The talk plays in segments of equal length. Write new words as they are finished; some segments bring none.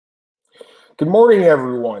Good morning,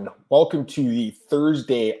 everyone. Welcome to the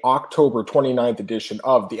Thursday, October 29th edition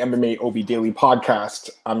of the MMAOB Daily Podcast.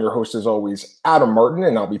 I'm your host, as always, Adam Martin,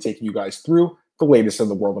 and I'll be taking you guys through the latest in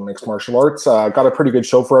the world of mixed martial arts. Got a pretty good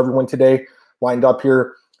show for everyone today lined up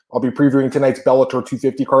here. I'll be previewing tonight's Bellator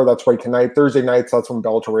 250 card. That's right, tonight. Thursday nights, that's when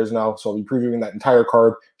Bellator is now. So I'll be previewing that entire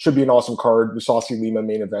card. Should be an awesome card. Musasi Lima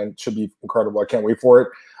main event. Should be incredible. I can't wait for it.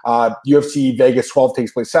 UFC Vegas 12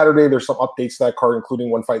 takes place Saturday. There's some updates to that card, including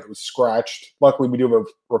one fight that was scratched. Luckily, we do have a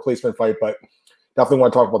replacement fight, but definitely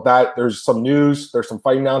want to talk about that. There's some news. There's some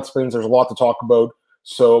fight announcements. There's a lot to talk about.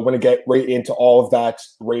 So I'm going to get right into all of that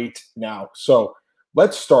right now. So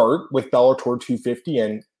let's start with Bellator 250,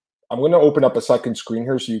 and I'm going to open up a second screen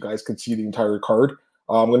here so you guys can see the entire card.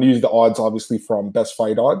 I'm going to use the odds, obviously, from Best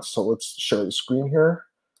Fight Odds. So let's share the screen here.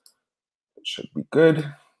 It should be good.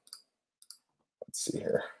 Let's see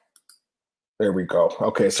here. There we go.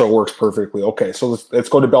 Okay, so it works perfectly. Okay, so let's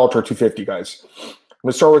go to Bellator 250, guys. I'm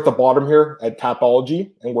going to start with the bottom here at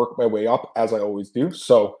Tapology and work my way up, as I always do.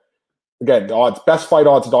 So, again, the odds,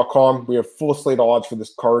 bestfightodds.com. We have full slate of odds for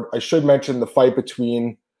this card. I should mention the fight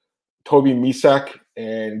between Toby Misek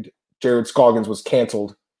and Jared Scoggins was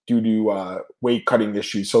canceled due to weight cutting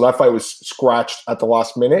issues. So that fight was scratched at the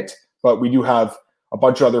last minute, but we do have a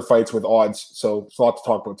bunch of other fights with odds. So it's a lot to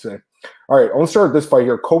talk about today. All right, I want to start with this fight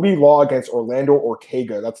here. Kobe Law against Orlando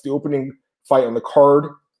Ortega. That's the opening fight on the card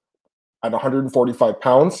at 145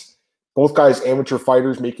 pounds. Both guys amateur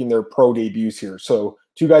fighters making their pro debuts here. So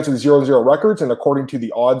two guys with 0-0 records. And according to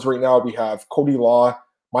the odds right now, we have Cody Law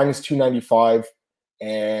minus 295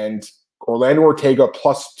 and Orlando Ortega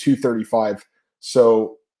plus 235.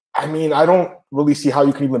 So, I mean, I don't really see how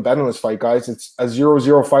you can even bet on this fight, guys. It's a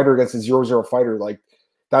 0-0 fighter against a 0-0 fighter. Like,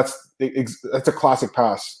 that's a classic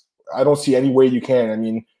pass. I don't see any way you can. I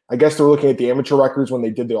mean, I guess they're looking at the amateur records when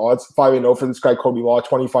they did the odds. 5-0 for this guy, Cody Law,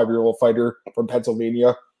 25-year-old fighter from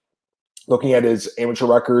Pennsylvania. Looking at his amateur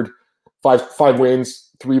record, five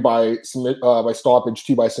wins, 3 by stoppage,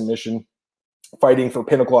 2 by submission. Fighting for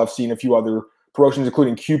Pinnacle FC and a few other promotions,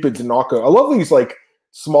 including Cupid's Knockout. I love these like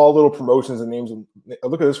small little promotions and names.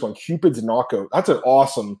 Look at this one, Cupid's Knockout. That's an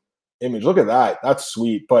awesome image. Look at that. That's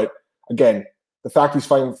sweet. But again, the fact he's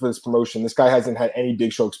fighting for this promotion, this guy hasn't had any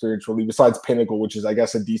big show experience really, besides Pinnacle, which is, I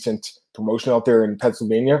guess, a decent promotion out there in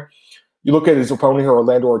Pennsylvania. You look at his opponent here,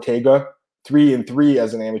 Orlando Ortega, 3-3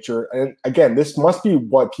 as an amateur. And again, this must be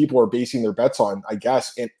what people are basing their bets on, I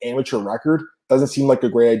guess. An amateur record doesn't seem like a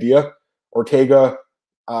great idea. Ortega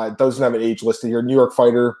doesn't have an age listed here. New York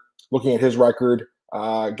fighter, looking at his record,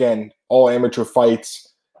 again, all amateur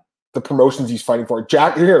fights. The promotions he's fighting for.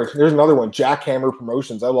 Here's another one, Jackhammer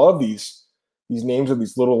Promotions. I love these names of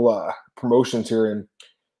these little promotions here in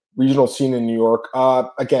regional scene in New York.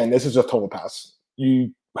 Again, this is a total pass.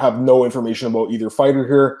 You have no information about either fighter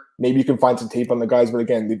here. Maybe you can find some tape on the guys, but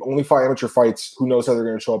again, they've only fought amateur fights. Who knows how they're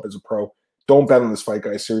going to show up as a pro? Don't bet on this fight,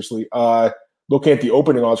 guys, seriously. Looking at the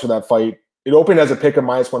opening odds for that fight, it opened as a pick of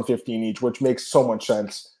minus 115 each, which makes so much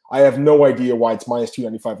sense. I have no idea why it's minus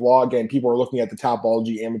 295 Law. Again, people are looking at the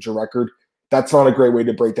Tapology amateur record. That's not a great way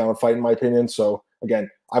to break down a fight, in my opinion. So, again,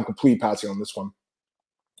 I'm completely passing on this one.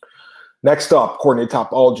 Next up, according to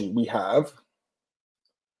Tapology, we have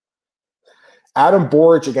Adam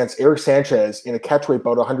Boric against Eric Sanchez in a catchweight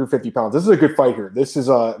bout, 150 pounds. This is a good fight here. This is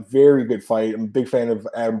a very good fight. I'm a big fan of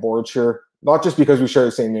Adam Boric here. Not just because we share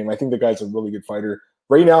the same name. I think the guy's a really good fighter.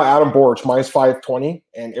 Right now, Adam Boric, minus 520,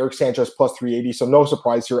 and Eric Sanchez, plus 380. So no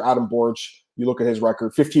surprise here. Adam Boric, you look at his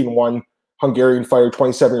record, 15-1, Hungarian fighter,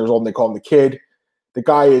 27 years old, and they call him the Kid. The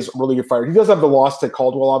guy is a really good fighter. He does have the loss to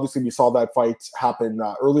Caldwell. Obviously, we saw that fight happen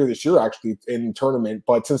earlier this year, actually, in the tournament.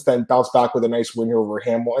 But since then, bounced back with a nice win here over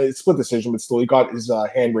Hamill. It's split decision, but still, he got his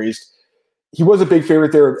hand raised. He was a big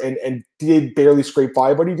favorite there and did barely scrape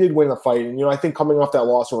by, but he did win the fight. And, I think coming off that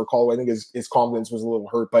loss over Caldwell, I think his confidence was a little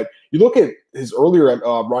hurt. But you look at his earlier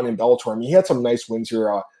run in Bellator, I mean, he had some nice wins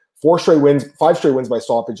here. 5 straight wins by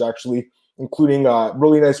stoppage, actually, including a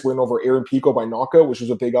really nice win over Aaron Pico by knockout, which was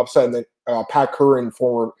a big upset. And then Pat Curran,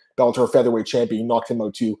 former Bellator featherweight champion, knocked him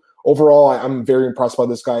out too. Overall, I'm very impressed by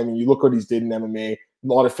this guy. I mean, you look what he's did in MMA, a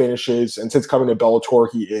lot of finishes. And since coming to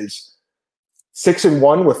Bellator, he is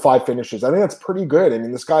 6-1 with 5 finishes. I think that's pretty good. I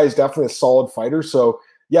mean, this guy is definitely a solid fighter. So,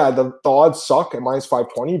 yeah, the odds suck at minus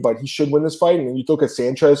 520, but he should win this fight. And you look at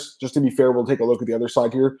Sanchez, just to be fair, we'll take a look at the other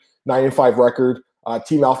side here. 9-5 record,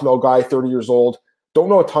 team alpha male guy, 30 years old. Don't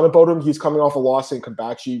know a ton about him. He's coming off a loss in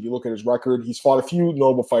Kambachi. You look at his record. He's fought a few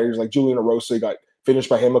notable fighters like Julian Erosa. He got finished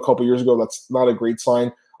by him a couple years ago. That's not a great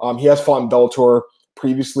sign. He has fought in Bellator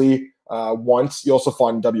previously once. He also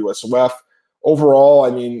fought in WSOF. Overall,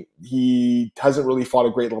 I mean, he hasn't really fought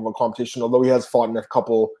a great level of competition, although he has fought in a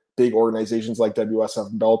couple big organizations like WSF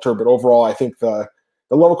and Bellator. But overall, I think the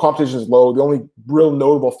level of competition is low. The only real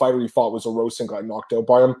notable fighter he fought was a Rosen, got knocked out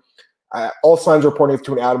by him. All signs are pointing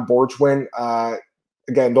to an Adam Borch win.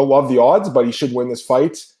 Again, don't love the odds, but he should win this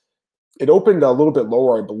fight. It opened a little bit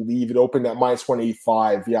lower, I believe. It opened at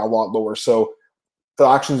 -185. Yeah, a lot lower. So the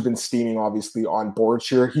action's been steaming, obviously, on Borch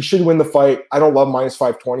here. He should win the fight. I don't love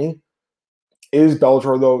 -520. It is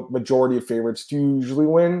Bellator, though. Majority of favorites do usually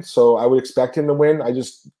win, so I would expect him to win. I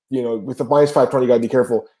just, with the -520, you got to be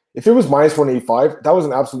careful. If it was -185, that was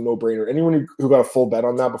an absolute no-brainer. Anyone who got a full bet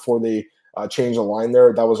on that before they changed the line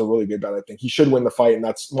there, that was a really good bet, I think. He should win the fight, and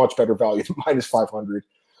that's much better value than -500.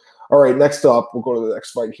 All right, next up, we'll go to the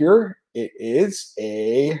next fight here. It is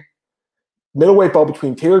a middleweight bout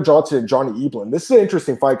between Taylor Johnson and Johnny Eblin. This is an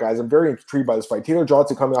interesting fight, guys. I'm very intrigued by this fight. Taylor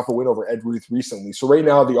Johnson coming off a win over Ed Ruth recently. So right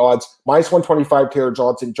now, the odds, -125 Taylor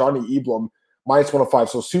Johnson, Johnny Eblin, -105.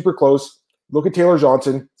 So super close. Look at Taylor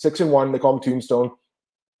Johnson, 6-1. They call him Tombstone.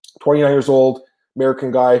 29 years old,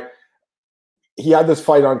 American guy. He had this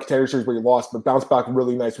fight on Contender Series where he lost, but bounced back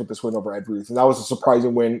really nice with this win over Ed Ruth. And that was a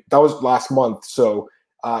surprising win. That was last month. So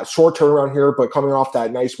short turnaround here, but coming off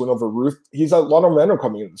that nice win over Ruth, he's a lot of momentum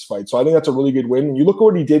coming into this fight. So I think that's a really good win. And you look at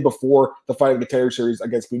what he did before the fight in the Contender Series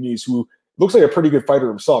against Muniz, who looks like a pretty good fighter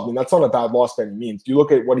himself. I mean, that's not a bad loss by any means. You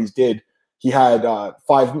look at what he's did. He had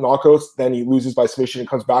 5 knockouts, then he loses by submission and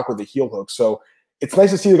comes back with a heel hook. So it's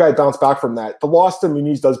nice to see the guy bounce back from that. The loss to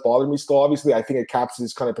Muniz does bother me still. Obviously, I think it caps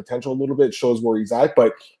his kind of potential a little bit. It shows where he's at.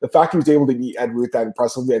 But the fact he was able to beat Ed Ruth that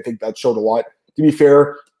impressively, I think that showed a lot. To be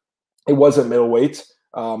fair, it wasn't middleweight.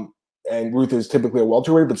 And Ruth is typically a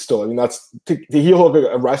welterweight, but still, I mean, that's to heel hook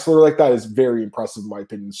a wrestler like that is very impressive in my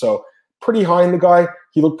opinion. So pretty high in the guy.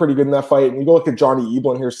 He looked pretty good in that fight. And you go look at Johnny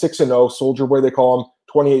Eblin here, 6-0, Soldier Boy, they call him,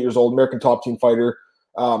 28 years old, American top team fighter.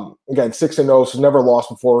 Again, 6-0, so never lost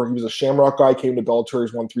before. He was a Shamrock guy, came to Bellator,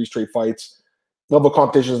 he's won 3 straight fights. Level of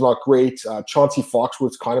competition is not great. Chauncey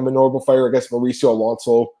Foxworth's kind of a notable fighter. I guess Mauricio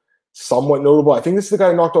Alonso, somewhat notable. I think this is the guy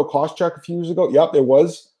who knocked out Koscheck a few years ago. Yep, it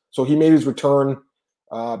was. So he made his return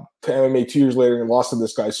to MMA 2 years later and lost to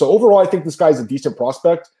this guy. So overall, I think this guy's a decent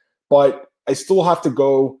prospect, but I still have to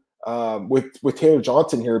go with Taylor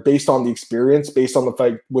Johnson here based on the experience, based on the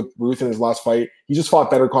fight with Ruth in his last fight. He just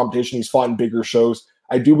fought better competition. He's fought in bigger shows.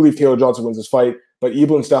 I do believe Taylor Johnson wins this fight, but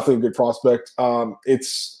Eblin's definitely a good prospect.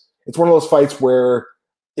 It's one of those fights where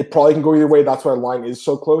it probably can go either way. That's why the line is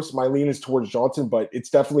so close. My lean is towards Johnson, but it's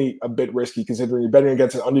definitely a bit risky considering you're betting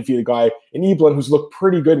against an undefeated guy in Eblin who's looked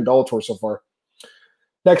pretty good in Bellator so far.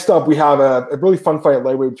 Next up, we have a really fun fight at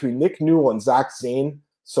lightweight between Nick Newell and Zach Zane.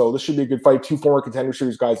 So this should be a good fight. 2 former Contender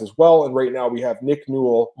Series guys as well. And right now we have Nick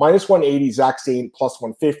Newell -180, Zach Zane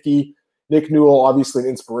 +150. Nick Newell, obviously an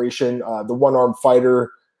inspiration, the one-arm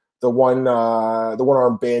fighter, the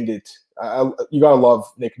one-arm bandit. You gotta love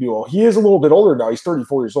Nick Newell. He is a little bit older now. He's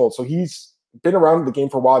 34 years old, so he's been around the game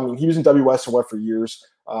for a while. I mean, he was in WSOF for years,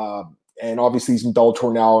 and obviously he's in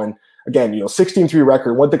Bellator now. And again, 16-3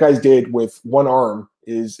 record. What the guys did with one arm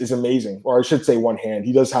is amazing, or I should say one hand.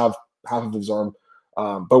 He does have half of his arm.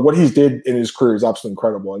 But what he's did in his career is absolutely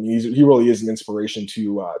incredible, and he really is an inspiration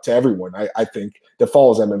to everyone. I think that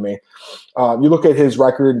follows MMA. You look at his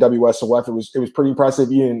record in WSOF; it was pretty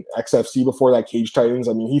impressive. Even XFC before that, Cage Titans.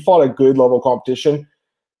 I mean, he fought a good level of competition.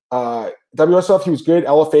 WSOF, he was good.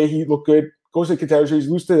 LFA, he looked good. Goes to Contender Series,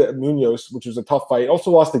 lose to Munoz, which was a tough fight. Also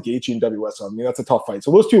lost to Gaethje in WSOF. I mean, that's a tough fight.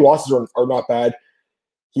 So those 2 losses are not bad.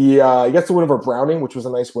 He gets the win over Browning, which was a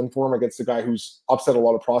nice win for him against the guy who's upset a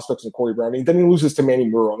lot of prospects in Corey Browning. Then he loses to Manny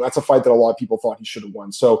Muro, and that's a fight that a lot of people thought he should have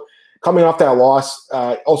won. So coming off that loss,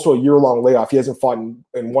 also a year-long layoff. He hasn't fought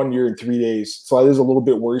in 1 year and 3 days. So that is a little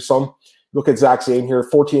bit worrisome. Look at Zach Zane here,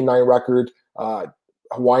 14-9 record,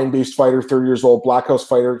 Hawaiian-based fighter, 30 years old, Black House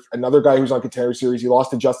fighter, another guy who's on Contender Series. He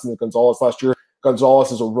lost to Justin Gonzalez last year.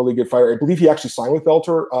 Gonzalez is a really good fighter. I believe he actually signed with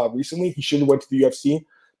Bellator recently. He should have went to the UFC.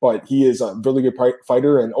 But he is a really good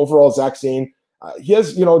fighter. And overall, Zach Zane, he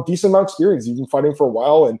has, a decent amount of experience. He's been fighting for a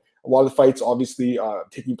while. And a lot of the fights, obviously,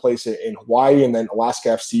 taking place in Hawaii and then Alaska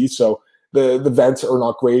FC. So the events are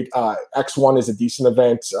not great. X1 is a decent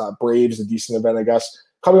event. Brave is a decent event, I guess.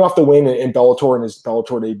 Coming off the win in Bellator in his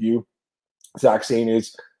Bellator debut, Zach Zane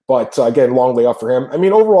is. But, again, long layoff for him. I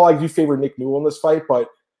mean, overall, I do favor Nick Newell in this fight. But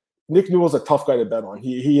Nick Newell's a tough guy to bet on.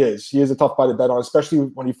 He is. He is a tough guy to bet on, especially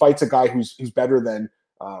when he fights a guy who's better than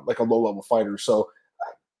like a low-level fighter. So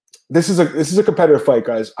this is a competitive fight,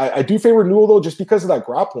 guys. I do favor Newell, though, just because of that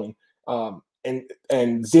grappling.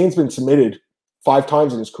 And Zane's been submitted 5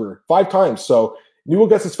 times in his career. 5 times. So Newell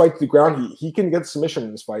gets his fight to the ground. He can get submission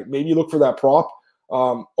in this fight. Maybe you look for that prop.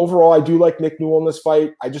 Overall, I do like Nick Newell in this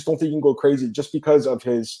fight. I just don't think he can go crazy just because of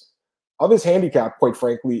his of his handicap, quite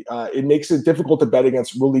frankly, it makes it difficult to bet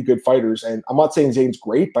against really good fighters. And I'm not saying Zane's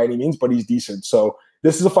great by any means, but he's decent. So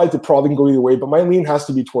this is a fight that probably can go either way, but my lean has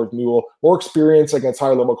to be towards Newell. More experience against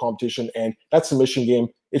higher level competition, and that submission game,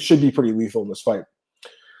 it should be pretty lethal in this fight.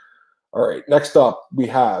 All right, next up, we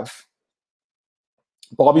have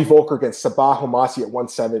Bobby Volker against Sabah Homasi at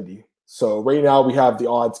 170. So right now we have the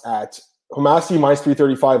odds at Homasi minus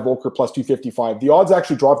 335, Volker plus 255. The odds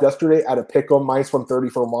actually dropped yesterday at a pick'em, minus 130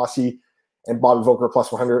 for Homasi and Bobby Volker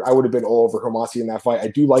plus 100. I would have been all over Homasi in that fight. I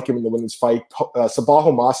do like him in the women's fight. Sabah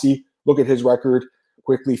Homasi, look at his record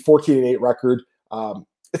quickly, 14-8 record.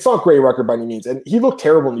 It's not a great record by any means. And he looked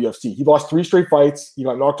terrible in the UFC. He lost 3 straight fights. He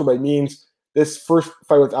got knocked out by means. This first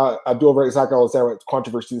fight with Abdul Razak Al-Azhar was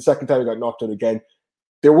controversy. The second time he got knocked out again.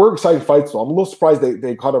 There were exciting fights, though. I'm a little surprised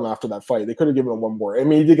they cut him after that fight. They could have given him one more. I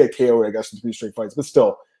mean, he did get KO'd, I guess, in 3 straight fights. But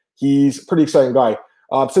still, he's a pretty exciting guy.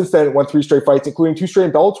 Since then, won 3 straight fights, including 2 straight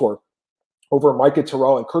in Bellator over Micah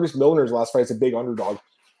Terrell. And Curtis Milner's last fight is a big underdog.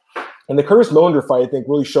 And the Curtis Milner fight, I think,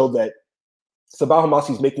 really showed that Sabah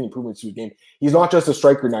Homasi is making improvements to his game. He's not just a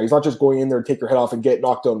striker now. He's not just going in there to take your head off and get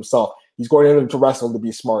knocked out himself. He's going in there to wrestle, to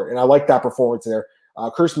be smart. And I like that performance there.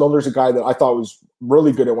 Curtis Milner's a guy that I thought was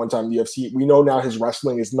really good at one time in the UFC. We know now his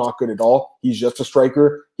wrestling is not good at all. He's just a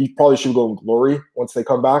striker. He probably should go in glory once they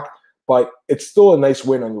come back. But it's still a nice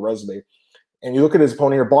win on your resume. And you look at his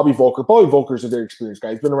opponent here, Bobby Volker. Bobby Volker's a very experienced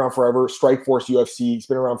guy. He's been around forever. Strikeforce UFC. He's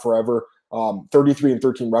been around forever.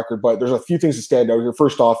 33-13 record. But there's a few things to stand out here.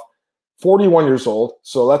 First off, 41 years old.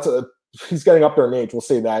 So he's getting up there in age. We'll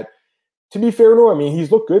say that. To be fair to him, I mean,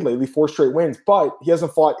 he's looked good lately, 4 straight wins. But he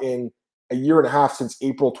hasn't fought in a year and a half since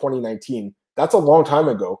April 2019. That's a long time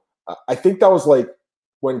ago. I think that was like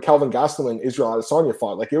when Kelvin Gastelum and Israel Adesanya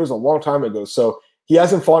fought. Like, it was a long time ago. So he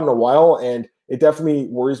hasn't fought in a while, and it definitely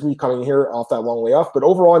worries me coming here off that long layoff. But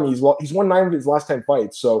overall, I mean, he's won 9 of his last 10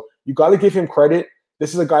 fights. So you got to give him credit.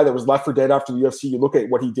 This is a guy that was left for dead after the UFC. You look at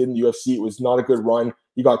what he did in the UFC. It was not a good run.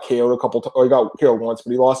 He got KO'd he got KO'd once,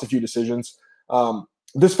 but he lost a few decisions.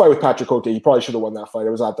 This fight with Patrick Cote, he probably should have won that fight. I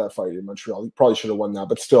was at that fight in Montreal. He probably should have won that,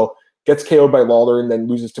 but still gets KO'd by Lawler and then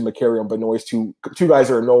loses to Macari and Benoist, two guys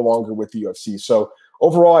that are no longer with the UFC. So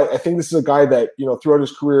overall, I think this is a guy that, throughout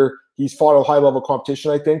his career, he's fought a high-level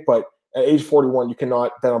competition, I think, but at age 41, you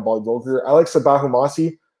cannot bet on Bobby Volker. I like Sabah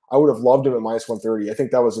Homasi. I would have loved him at minus 130. I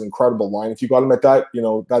think that was an incredible line. If you got him at that,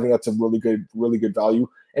 I think that's a really good value.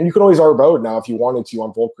 And you can always arb out now if you wanted to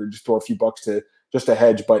on Volker, just throw a few bucks to just a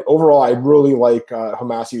hedge. But overall, I really like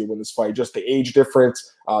Homasi to win this fight. Just the age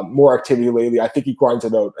difference, more activity lately. I think he grinds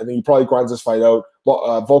it out. I think he probably grinds this fight out.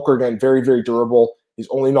 Volker, again, very, very durable. His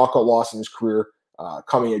only knockout loss in his career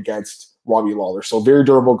coming against Robbie Lawler. So very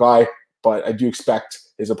durable guy, but I do expect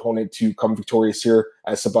his opponent to come victorious here,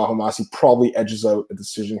 as Sabah Homasi probably edges out a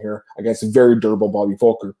decision here against a very durable Bobby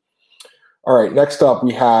Volker. All right, next up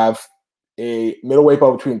we have a middleweight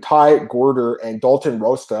bout between Ty Gorder and Dalton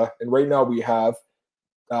Rosta. And right now we have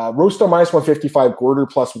Rosta minus 155, Gorder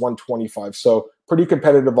plus 125. So pretty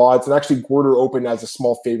competitive odds. And actually Gorder opened as a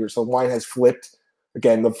small favorite. So the line has flipped.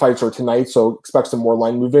 Again, the fights are tonight, so expect some more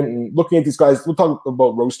line movement. And looking at these guys, we'll talk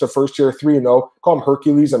about Rosta first here, 3-0. Call him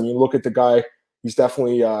Hercules. I mean, look at the guy. He's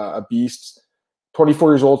definitely a beast.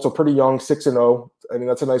 24 years old, so pretty young, 6-0. I mean,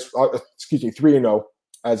 that's a nice, 3-0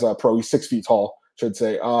 as a pro. He's 6 feet tall, I should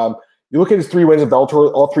say. You look at his 3 wins in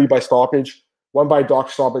Bellator, all 3 by stoppage. 1 by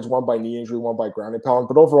doctor stoppage, 1 by knee injury, 1 by ground and pound.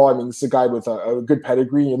 But overall, I mean, this is a guy with a good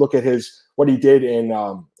pedigree. You look at what he did in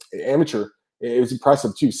amateur. It was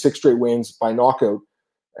impressive, too. 6 straight wins by knockout.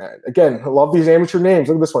 And again, I love these amateur names.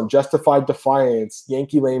 Look at this one. Justified Defiance,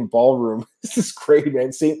 Yankee Lane Ballroom. This is great,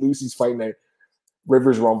 man. St. Lucy's Fight Night,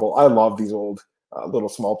 Rivers Rumble. I love these old little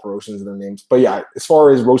small promotions in their names. But yeah, as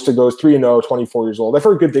far as Rosta goes, 3-0, 24 years old. I've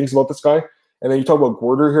heard good things about this guy. And then you talk about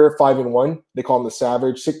Gorder here, 5-1. They call him the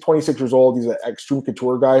Savage. 26 years old. He's an extreme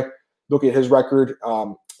couture guy. Look at his record,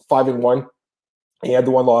 5-1. He had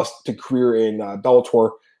the one loss to career in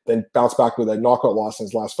Bellator, then bounced back with a knockout loss in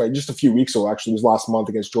his last fight just a few weeks ago, actually. It was last month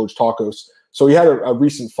against George Takos. So he had a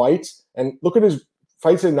recent fight. And look at his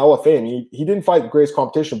fights in LFA. I mean, he didn't fight the greatest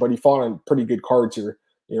competition, but he fought on pretty good cards here,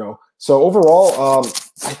 So overall,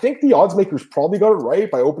 I think the odds makers probably got it right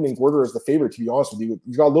by opening Gorder as the favorite, to be honest with you.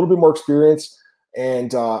 He's got a little bit more experience,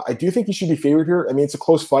 and I do think he should be favored here. I mean, it's a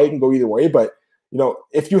close fight and go either way, but,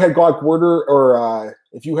 if you had got Gorder or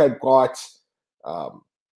if you had got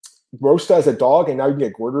Rosta as a dog and now you can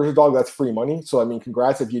get Gorder as a dog, that's free money. So, I mean,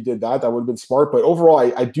 congrats if you did that. That would have been smart. But overall,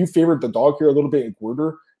 I do favor the dog here a little bit in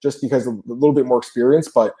Gorder just because of a little bit more experience,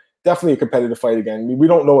 but definitely a competitive fight again. I mean, we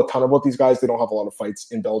don't know a ton about these guys. They don't have a lot of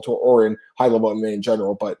fights in Bellator or in high-level MMA in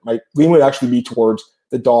general, but my lean would actually be towards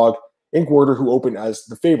the dog in Gorder, who opened as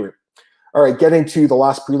the favorite. All right, getting to the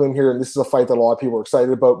last prelim here, and this is a fight that a lot of people are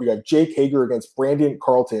excited about. We got Jake Hager against Brandon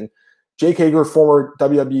Carlton. Jake Hager, former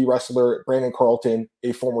WWE wrestler. Brandon Carlton,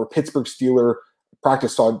 a former Pittsburgh Steeler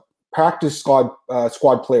practice squad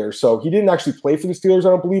player. So he didn't actually play for the Steelers,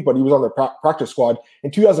 I don't believe, but he was on their practice squad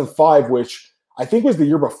in 2005, which I think was the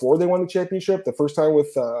year before they won the championship, the first time with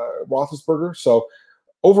Roethlisberger. So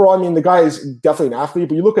overall, I mean, the guy is definitely an athlete,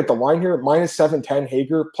 but you look at the line here, minus 710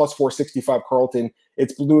 Hager, plus 465 Carlton.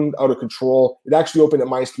 It's ballooned out of control. It actually opened at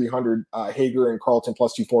minus 300 Hager and Carlton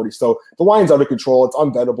plus 240. So the line's out of control. It's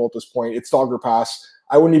unbettable at this point. It's dog or pass.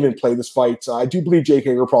 I wouldn't even play this fight. I do believe Jake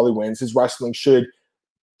Hager probably wins. His wrestling should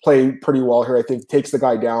play pretty well here. I think takes the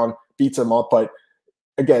guy down, beats him up. But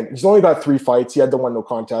again, he's only got 3 fights. He had the one no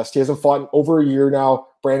contest. He hasn't fought in over a year now.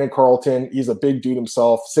 Brandon Carlton, he's a big dude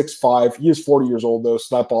himself, 6'5". He is 40 years old, though,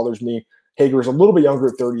 so that bothers me. Hager is a little bit younger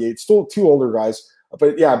at 38. Still 2 older guys.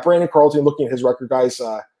 But, yeah, Brandon Carlton, looking at his record, guys,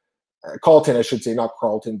 Carlton, I should say, not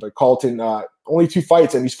Carlton, but Carlton, only 2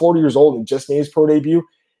 fights, and he's 40 years old and just made his pro debut.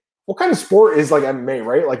 What kind of sport is like MMA,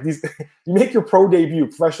 right? Like these, you make your pro debut,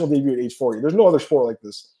 professional debut at age 40. There's no other sport like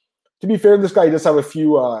this. To be fair, this guy does have a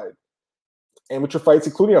few amateur fights,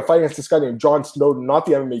 including a fight against this guy named John Snowden, not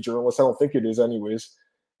the MMA journalist. I don't think it is anyways.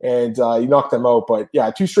 And he knocked them out. But, yeah,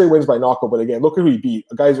 2 straight wins by knockout. But, again, look at who he beat.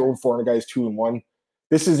 A guy's 0-4 and a guy's 2-1.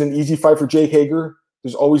 This is an easy fight for Jake Hager.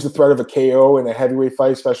 There's always the threat of a KO in a heavyweight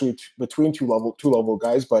fight, especially between two level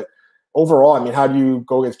guys. But overall, I mean, how do you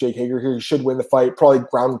go against Jake Hager here? He should win the fight, probably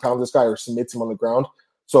ground and pound this guy or submits him on the ground.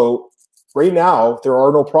 So right now, there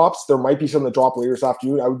are no props. There might be some that drop later this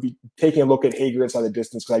afternoon. I would be taking a look at Hager inside the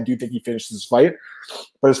distance because I do think he finishes this fight.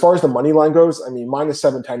 But as far as the money line goes, I mean, minus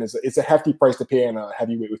 710 it's a hefty price to pay on a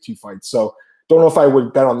heavyweight with 2 fights. So don't know if I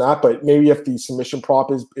would bet on that, but maybe if the submission prop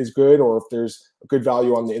is good or if there's a good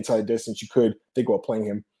value on the inside distance, you could think about playing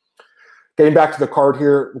him. Getting back to the card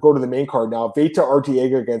here, we'll go to the main card now. Veta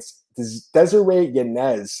Arteaga against Desiree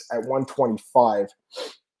Yanez at 125.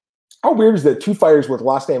 How weird is that 2 fighters with the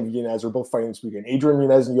last name of Yanez are both fighting this weekend? Adrian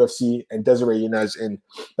Yanez in UFC and Desiree Yanez in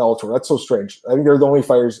Bellator. That's so strange. I think they're the only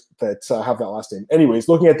fighters that have that last name. Anyways,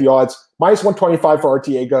 looking at the odds, minus 125 for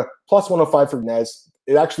Arteaga, plus 105 for Yanez.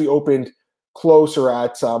 It actually opened closer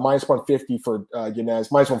at minus 150 for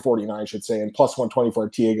Yanez, minus 149, I should say, and plus 120 for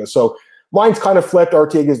Arteaga. So mine's kind of flipped.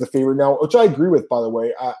 Arteaga is the favorite now, which I agree with, by the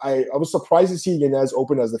way. I was surprised to see Yanez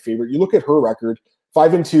open as the favorite. You look at her record,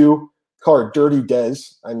 5-2, call her Dirty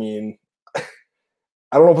Dez. I mean, I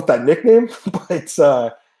don't know about that nickname, but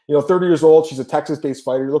 30 years old. She's a Texas-based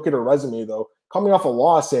fighter. You look at her resume, though, coming off a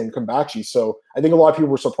loss in Kambachi. So I think a lot of people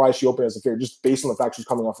were surprised she opened as a favorite just based on the fact she's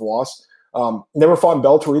coming off a loss. Never fought in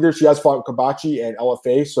Bellator either. She has fought in Kambachi and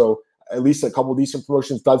LFA, so at least a couple of decent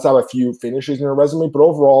promotions. Does have a few finishes in her resume, but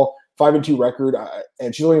overall, 5-2 record,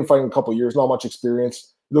 and she's only been fighting a couple of years, not much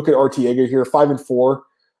experience. Look at Arteaga here, 5-4,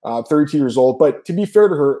 32 years old. But to be fair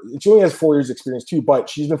to her, she only has 4 years experience too, but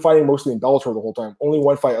she's been fighting mostly in Bellator the whole time. Only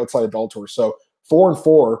 1 fight outside of Bellator. So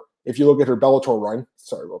 4-4, if you look at her Bellator run,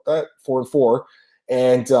 sorry about that, 4-4.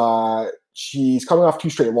 And she's coming off 2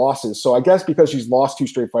 straight losses. So I guess because she's lost 2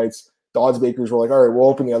 straight fights, the odds makers were like, all right, we'll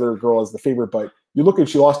open the other girl as the favorite. But you look at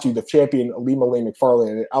she lost to the champion, Alima Lane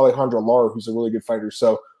McFarlane, and Alejandra Lara, who's a really good fighter.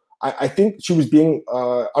 So I think she was being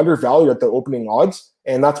undervalued at the opening odds,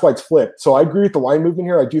 and that's why it's flipped. So I agree with the line movement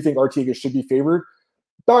here. I do think Arteaga should be favored.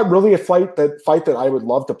 Not really a fight that I would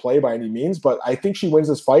love to play by any means, but I think she wins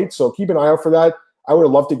this fight. So keep an eye out for that. I would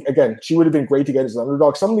have loved to, again, she would have been great to get as an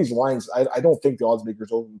underdog. Some of these lines, I don't think the odds makers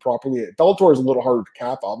open properly. Bellator is a little harder to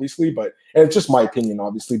cap, obviously, and it's just my opinion,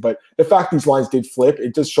 obviously. But the fact these lines did flip,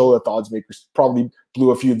 it does show that the odds makers probably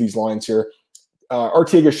blew a few of these lines here.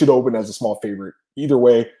 Arteaga should open as a small favorite. Either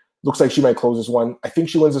way, looks like she might close this one. I think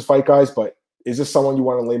she wins this fight, guys, but is this someone you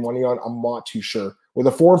want to lay money on? I'm not too sure. With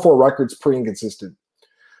a 4-4 record, it's pretty inconsistent.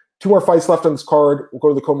 2 more fights left on this card. We'll go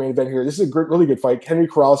to the co-main event here. This is a really good fight. Henry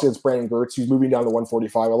Corrales against Brandon Gertz, who's moving down to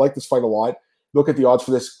 145. I like this fight a lot. Look at the odds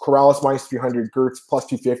for this. Corrales minus 300, Gertz plus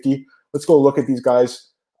 250. Let's go look at these guys.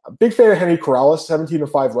 A big fan of Henry Corrales,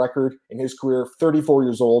 17-5 record in his career, 34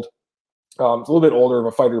 years old. He's a little bit older of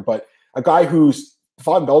a fighter, but a guy who's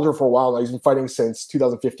fought in Bellator for a while now. He's been fighting since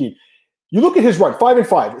 2015. You look at his run,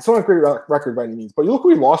 5-5. It's not a great record by any means, but you look who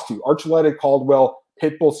he lost to. Archuleta, Caldwell,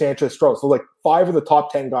 Pitbull, Sanchez, Strauss. So like 5 of the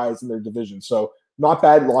top 10 guys in their division. So not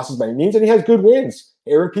bad losses by any means. And he has good wins.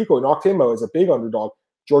 Aaron Pico knocked him out as a big underdog.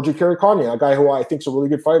 Georgia Caricania, a guy who I think is a really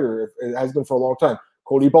good fighter. It has been for a long time.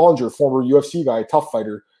 Cody Bollinger, former UFC guy, tough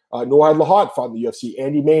fighter. Noah Lahat fought in the UFC.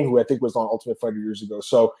 Andy Main, who I think was on Ultimate Fighter years ago.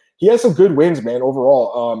 So he has some good wins, man,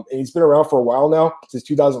 overall. And he's been around for a while now, since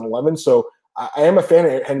 2011. So I am a fan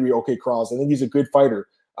of Henry Corrales. I think he's a good fighter.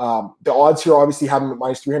 The odds here obviously have him at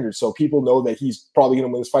minus 300, so people know that he's probably going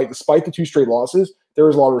to win this fight. Despite the 2 straight losses, there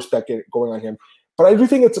is a lot of respect going on him. But I do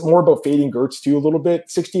think it's more about fading Gertz too a little bit.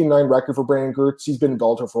 16-9 record for Brandon Gertz. He's been in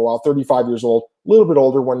Bellator for a while, 35 years old, a little bit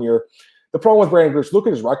older 1 year. The problem with Brandon Gertz, look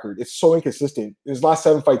at his record. It's so inconsistent. In his last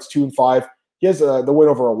 7 fights, 2-5. He has the win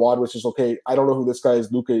over Awad, which is okay. I don't know who this guy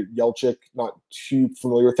is, Luka Jelcic. Not too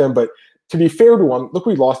familiar with him. But to be fair to him, look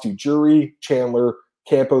who he lost to. Jury, Chandler,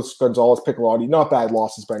 Campos, Gonzalez, Piccolotti. Not bad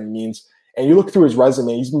losses by any means. And you look through his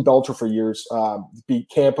resume, he's been Bellator for years. Beat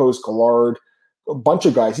Campos, Gallard, a bunch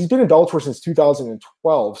of guys. He's been in Bellator since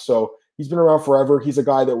 2012. So he's been around forever. He's a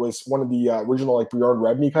guy that was one of the original like Bjorn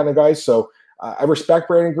Rebney kind of guys. So I respect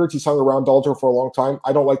Brandon Gertz. He's hung around Bellator for a long time.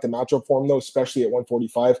 I don't like the matchup for him, though, especially at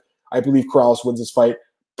 145. I believe Corrales wins this fight.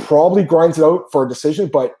 Probably grinds it out for a decision,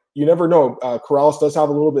 but you never know. Corrales does have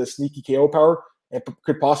a little bit of sneaky KO power and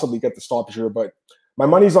could possibly get the stoppage here. But my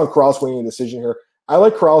money's on Corrales winning a decision here. I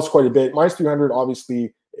like Corrales quite a bit. Minus 300,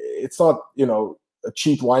 obviously, it's not, a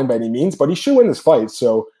cheap line by any means, but he should win this fight.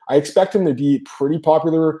 So I expect him to be pretty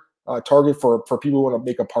popular target for people who want to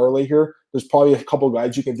make a parlay here. There's probably a couple of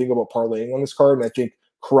guys you can think about parlaying on this card, and I think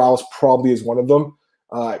Corrales probably is one of them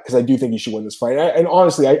because I do think he should win this fight. And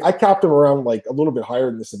honestly, I capped him around like a little bit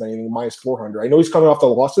higher than this, if anything, minus 400. I know he's coming off the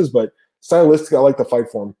losses, but stylistically, I like the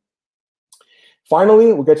fight for him.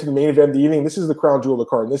 Finally, we'll get to the main event of the evening. This is the crown jewel of the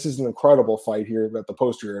card, and this is an incredible fight here at the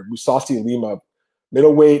poster here. Mousasi Lima,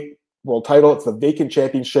 middleweight world title. It's the vacant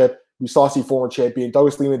championship. Mousasi, former champion.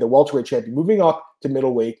 Douglas Lima, the welterweight champion, moving up to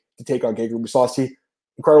middleweight to take on Gegard Mousasi.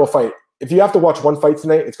 Incredible fight. If you have to watch one fight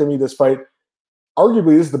tonight, it's going to be this fight.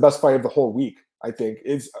 Arguably, this is the best fight of the whole week, I think.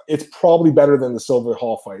 It's probably better than the Silver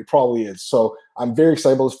Hall fight. It probably is. So I'm very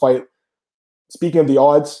excited about this fight. Speaking of the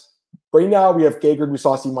odds, right now we have Gegard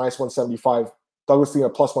Mousasi minus 175, Douglas Lima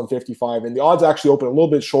plus 155, and the odds actually open a little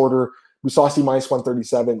bit shorter. Mousasi minus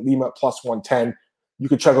 137, Lima plus 110. You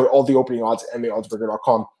can check out all the opening odds at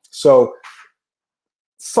MMAOddsbreaker.com. So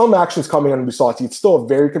some action's coming on Mousasi. It's still a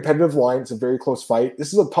very competitive line. It's a very close fight.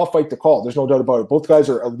 This is a tough fight to call. There's no doubt about it. Both guys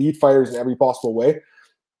are elite fighters in every possible way.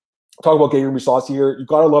 Talk about Gegard Mousasi here. You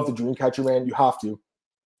got to love the dream catcher, man. You have to.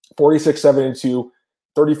 46-7-2,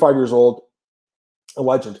 35 years old, a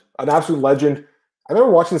legend, an absolute legend. I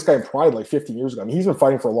remember watching this guy in Pride like 15 years ago. I mean, he's been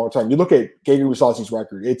fighting for a long time. You look at Gegard Mousasi's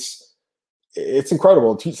record. It's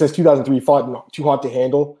incredible. Since 2003, he fought in Too Hot to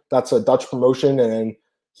Handle. That's a Dutch promotion, and then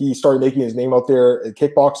he started making his name out there at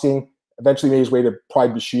kickboxing. Eventually made his way to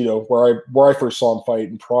Pride Bushido, where I first saw him fight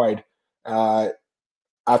in Pride.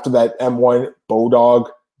 After that, M1, Bodog,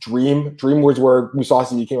 Dream. Dream was where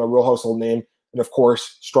Mousasi became a real household name. And, of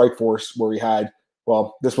course, Strikeforce, where he had,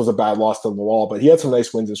 well, this was a bad loss to the wall, but he had some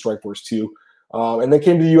nice wins in Strikeforce too. And then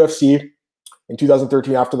came to the UFC in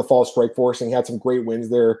 2013 after the fall of Strikeforce, and he had some great wins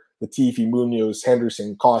there. Latifi, Munoz,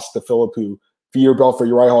 Henderson, Costa, Philippou, Vitor Belfort,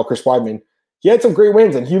 Uriah Hall, Chris Weidman. He had some great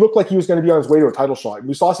wins, and he looked like he was going to be on his way to a title shot.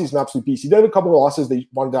 Mousasi's an absolute beast. He did have a couple of losses they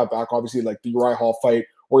wanted to have back, obviously, like the Uriah Hall fight,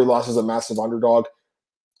 where he lost as a massive underdog.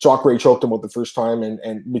 Jacare choked him out the first time, and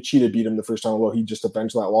Machida beat him the first time, although he just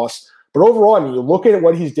avenged that loss. But overall, I mean, you look at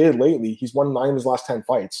what he's did lately, he's won 9 of his last 10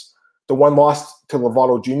 fights. The one lost to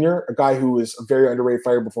Lovato Jr., a guy who was a very underrated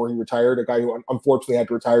fighter before he retired, a guy who unfortunately had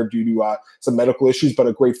to retire due to some medical issues, but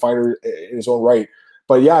a great fighter in his own right.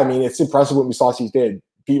 But yeah, I mean, it's impressive what Mousasi did.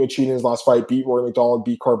 Beat Machida in his last fight, beat Rory McDonald,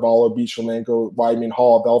 beat Carvalho, beat Shlemenko, Weidman,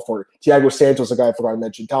 Hall, Belfort, Thiago Santos, a guy I forgot to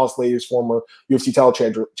mention, Talis Ladies, former UFC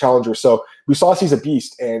title challenger. So Mousasi's a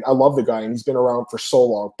beast, and I love the guy, and he's been around for so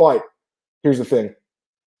long. But here's the thing.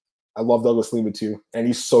 I love Douglas Lima too, and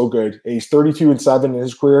he's so good. And he's 32-7 in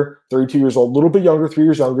his career, 32 years old, a little bit younger, 3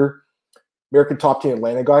 years younger. American top 10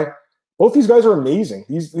 Atlanta guy. Both these guys are amazing.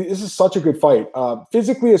 This is such a good fight.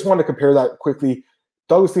 Physically, I just wanted to compare that quickly.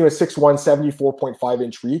 Douglas Lima 6'1",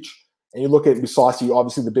 74.5-inch reach. And you look at Mousasi,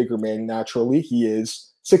 obviously the bigger man naturally. He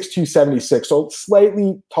is 6'2", 76. So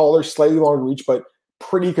slightly taller, slightly longer reach, but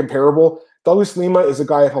pretty comparable. Douglas Lima is a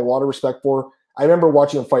guy I have a lot of respect for. I remember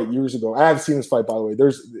watching him fight years ago. I haven't seen this fight, by the way.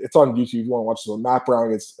 It's on YouTube if you want to watch this one. Matt Brown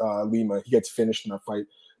against Lima. He gets finished in that fight.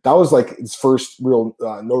 That was like his first real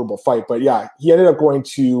notable fight. But yeah, he ended up going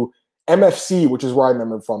to MFC, which is where I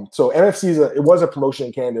remember him from. So MFC it was a promotion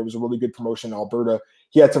in Canada. It was a really good promotion in Alberta.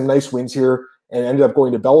 He had some nice wins here and ended up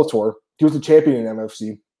going to Bellator. He was the champion in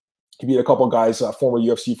MFC. He beat a couple of guys, former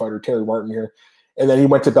UFC fighter Terry Martin here. And then he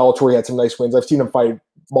went to Bellator. He had some nice wins. I've seen him fight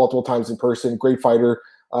multiple times in person. Great fighter.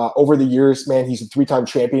 Over the years, man, he's a 3-time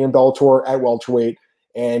champion in Bellator at welterweight.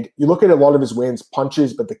 And you look at a lot of his wins,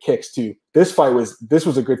 punches, but the kicks too. This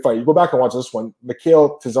was a good fight. You go back and watch this one.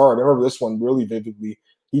 Mikhail Tazarov, I remember this one really vividly.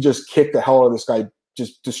 He just kicked the hell out of this guy,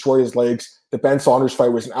 just destroyed his legs. The Ben Saunders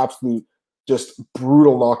fight was an absolute just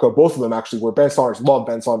brutal knockout. Both of them actually were. Ben Saunders, love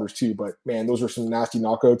Ben Saunders too, but man, those were some nasty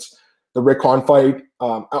knockouts. The Rick Conn fight,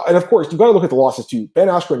 and of course you got to look at the losses too. Ben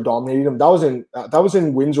Askren dominated him. That was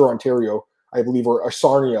in Windsor, Ontario, I believe, or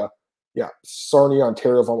Sarnia. Yeah, Sarnia,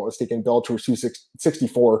 Ontario, if I'm not mistaken. Bellator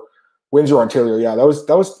 264, Windsor, Ontario. Yeah, that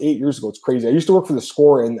was 8 years ago. It's crazy. I used to work for the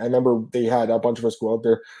Score, and I remember they had a bunch of us go out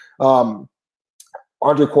there.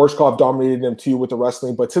 Andrei Korshkov dominated him too with the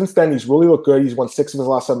wrestling, but since then he's really looked good. He's won 6 of his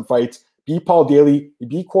last 7 fights. Beat Paul Daly. He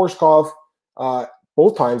beat Korshkov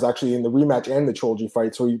both times actually in the rematch and the trilogy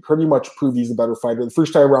fight. So he pretty much proved he's the better fighter. The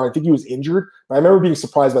first time around, I think he was injured, but I remember being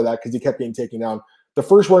surprised by that because he kept getting taken down. The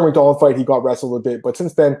first Rory McDonald fight, he got wrestled a bit, but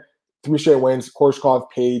since then, 3 straight wins. Korshkov,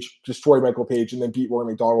 Page, destroyed Michael Page, and then beat Rory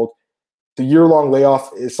McDonald. The year-long layoff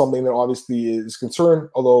is something that obviously is concerned,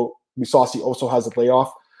 although Mousasi also has a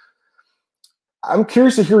layoff. I'm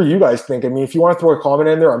curious to hear what you guys think. I mean, if you want to throw a comment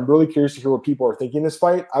in there, I'm really curious to hear what people are thinking this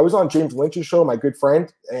fight. I was on James Lynch's show, my good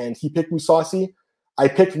friend, and he picked Mousasi. I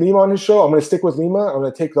picked Lima on his show. I'm going to stick with Lima. I'm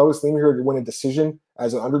going to take Douglas Lima here to win a decision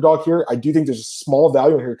as an underdog here. I do think there's a small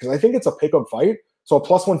value in here because I think it's a pick-up fight. So a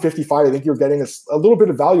plus 155, I think you're getting a little bit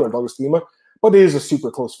of value on Douglas Lima, but it is a super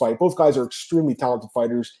close fight. Both guys are extremely talented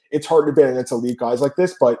fighters. It's hard to bet against elite guys like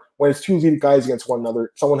this, but when it's 2 elite guys against one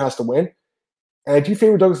another, someone has to win. And I do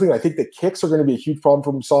favor Douglas Lima. I think the kicks are going to be a huge problem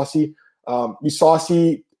for Mousasi.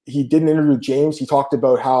 Mousasi, he did an interview with James. He talked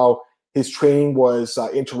about how his training was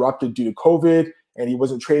interrupted due to COVID, and he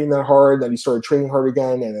wasn't training that hard. Then he started training hard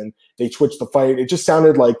again, and then they switched the fight. It just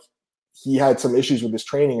sounded like he had some issues with his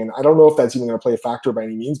training, and I don't know if that's even going to play a factor by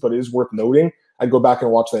any means, but it is worth noting. I'd go back and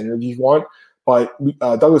watch that interview if you want. But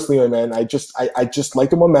Douglas Lima, man, I just like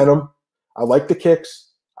the momentum. I like the kicks.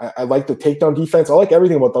 I like the takedown defense. I like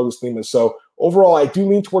everything about Douglas Lima. So overall, I do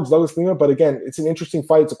lean towards Douglas Lima. But again, it's an interesting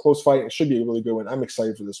fight. It's a close fight. It should be a really good one. I'm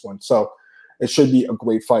excited for this one. So it should be a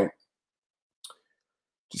great fight.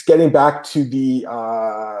 Just getting back to the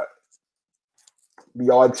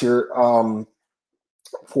odds here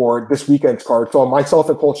for this weekend's card. So myself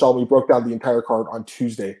and Cole Shelby broke down the entire card on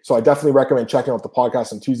Tuesday. So I definitely recommend checking out the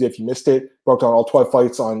podcast on Tuesday if you missed it. Broke down all 12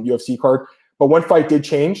 fights on UFC card. But one fight did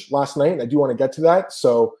change last night, and I do want to get to that.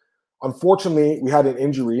 So unfortunately, we had an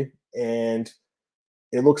injury, and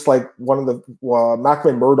it looks like one of the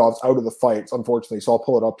Makhmed Murdov's out of the fight, unfortunately. So I'll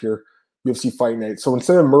pull it up here, UFC Fight Night. So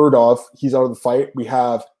instead of Murdov, he's out of the fight. We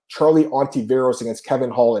have Charlie Ontiveros against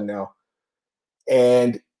Kevin Holland now.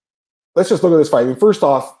 And let's just look at this fight. I mean, first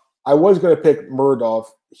off, I was going to pick Murdov.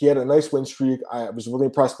 He had a nice win streak. I was really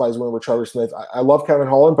impressed by his win over Trevor Smith. I love Kevin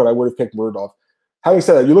Holland, but I would have picked Murdov. Having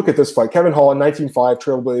said that, you look at this fight. Kevin Holland, 19-5,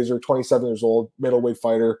 Trailblazer, 27 years old, middleweight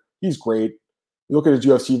fighter. He's great. You look at his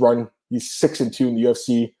UFC run. He's 6-2 in the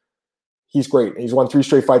UFC. He's great. And he's won 3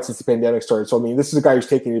 straight fights since the pandemic started. So, I mean, this is a guy who's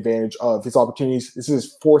taking advantage of his opportunities. This is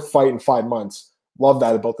his 4th fight in 5 months. Love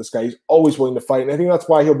that about this guy. He's always willing to fight. And I think that's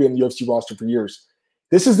why he'll be in the UFC roster for years.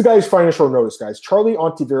 This is the guy who's fighting short notice, guys. Charlie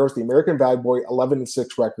Ontiveros, the American bad boy, 11-6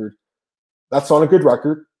 record. That's not a good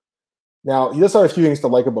record. Now, he does have a few things to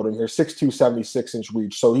like about him here. 6'2", 76-inch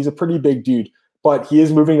reach. So he's a pretty big dude. But he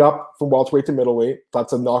is moving up from welterweight to middleweight.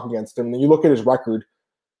 That's a knock against him. And then you look at his record,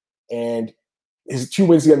 and his 2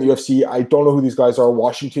 wins against the UFC. I don't know who these guys are.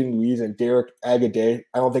 Washington Luis and Derek Agadeh.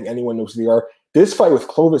 I don't think anyone knows who they are. This fight with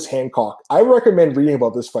Clovis Hancock. I recommend reading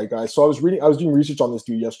about this fight, guys. So I was doing research on this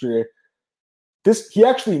dude yesterday. He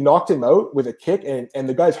actually knocked him out with a kick, and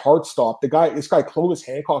the guy's heart stopped. This guy Clovis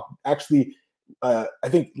Hancock actually, I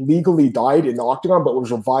think, legally died in the octagon, but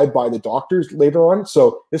was revived by the doctors later on.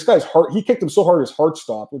 So this guy's heart, he kicked him so hard his heart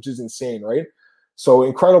stopped, which is insane, right? So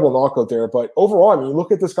incredible knockout there. But overall, I mean,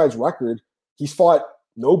 look at this guy's record. He's fought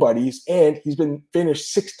nobodies, and he's been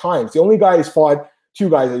finished 6 times. The only guy he's fought, 2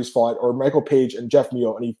 guys that he's fought, are Michael Page and Jeff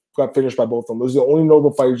Mio, and he got finished by both of them. Those are the only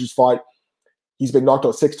notable fighters he's fought. He's been knocked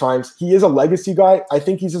out 6 times. He is a legacy guy. I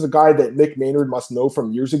think he's just a guy that Nick Maynard must know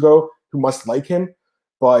from years ago, who must like him.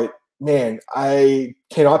 But man, I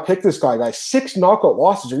cannot pick this guy, guys. 6 knockout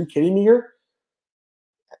losses. Are you kidding me here?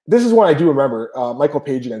 This is one I do remember. Michael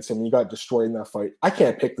Page against him. He got destroyed in that fight. I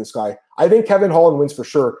can't pick this guy. I think Kevin Holland wins for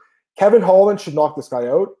sure. Kevin Holland should knock this guy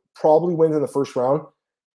out. Probably wins in the first round.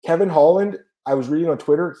 Kevin Holland, I was reading on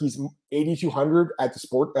Twitter, he's 8,200 at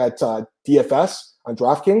DFS on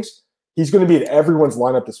DraftKings. He's going to be in everyone's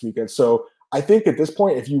lineup this weekend. So I think at this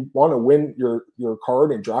point, if you want to win your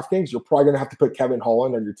card in DraftKings, you're probably going to have to put Kevin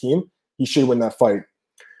Holland on your team. He should win that fight.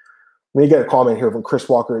 Let me get a comment here from Chris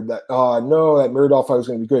Walker that, no, that Murdov fight was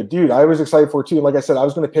going to be good. Dude, I was excited for it too. And like I said, I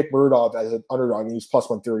was going to pick Murdov as an underdog, and he's plus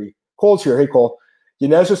 130. Cole's here. Hey, Cole.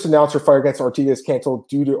 Yanez just announced her fight against Ortega is canceled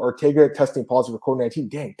due to Ortega testing positive for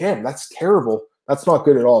COVID-19. Damn, that's terrible. That's not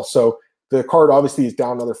good at all. So the card obviously is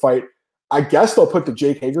down another fight. I guess they'll put the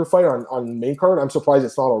Jake Hager fight on the main card. I'm surprised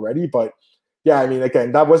it's not already, but yeah, I mean,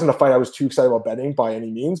 again, that wasn't a fight I was too excited about betting by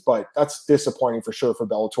any means, but that's disappointing for sure for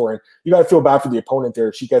Bellator. And you got to feel bad for the opponent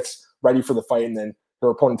there. She gets ready for the fight and then her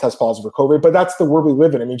opponent tests positive for COVID. But that's the world we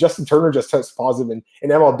live in. I mean, Justin Turner just tested positive in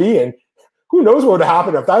MLB, and who knows what would have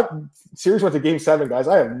happened if that series went to Game 7, guys.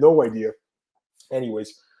 I have no idea.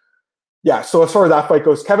 Anyways, yeah, so as far as that fight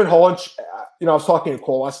goes, Kevin Holland, I was talking to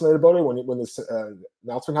Cole last night about it when this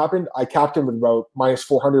announcement happened. I capped him with about minus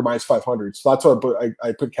 400, minus 500. So that's what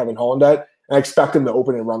I put Kevin Holland at. And I expect him to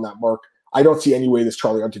open and run that mark. I don't see any way this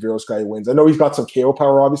Charlie Ontiveros guy wins. I know he's got some KO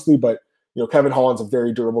power, obviously, but Kevin Holland's a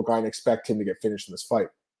very durable guy and expect him to get finished in this fight.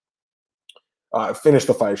 Finish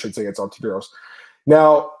the fight, I should say, against Ontiveros.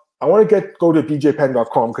 Now, I want to go to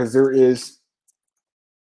bjpenn.com because there is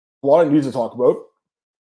a lot of news to talk about.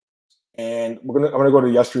 And I'm gonna go to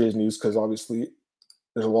yesterday's news because obviously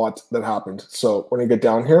there's a lot that happened. So when I get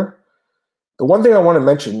down here, the one thing I want to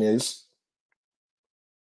mention is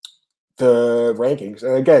the rankings.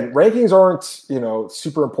 And again, rankings aren't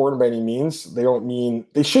super important by any means. They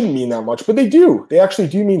shouldn't mean that much, but they do. They actually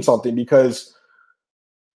do mean something because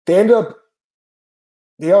they end up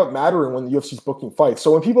mattering when the UFC's booking fights.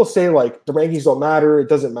 So when people say like the rankings don't matter, it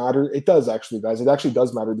doesn't matter, it does actually, guys. It actually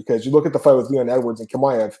does matter because you look at the fight with Leon Edwards and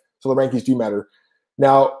Chimaev, so the rankings do matter.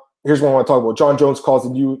 Now, here's what I want to talk about. John Jones calls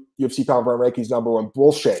the new UFC pound for pound rankings number one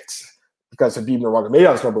bullshit because Khabib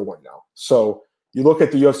Nurmagomedov's number one now. So you look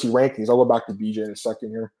at the UFC rankings. I'll go back to BJ in a second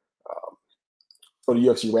here. Go to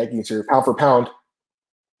UFC rankings here. Pound for pound,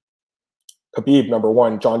 Khabib number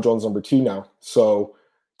one, John Jones number two now. So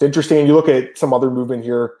it's interesting. You look at some other movement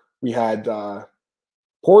here. We had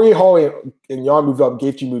Poirier, Hall, and Yan moved up.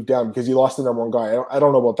 Gaethje moved down because he lost the number one guy. I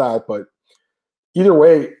don't know about that, but either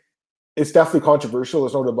way, it's definitely controversial.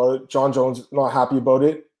 There's no doubt about it. John Jones not happy about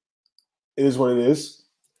it. It is what it is.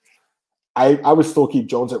 I would still keep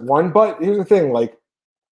Jones at one, but here's the thing: like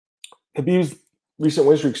Khabib's recent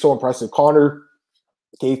win streak is so impressive. Conor,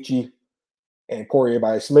 Gaethje, and Poirier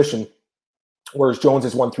by submission, whereas Jones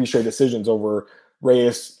has won 3 straight decisions over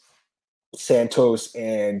Reyes, Santos,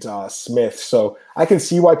 and Smith. So I can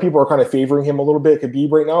see why people are kind of favoring him a little bit,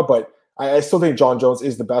 Khabib right now, but I still think John Jones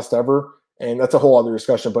is the best ever, and that's a whole other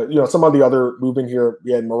discussion. But some of the other movement here,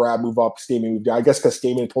 we had Merab move up, Stamen moved down. I guess because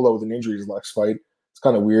Stamen pulled out with an injury his last fight. It's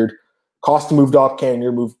kind of weird. Costa moved up,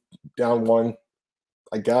 Cannonier moved down one.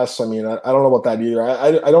 I guess. I mean, I don't know about that either.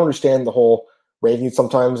 I don't understand the whole ranking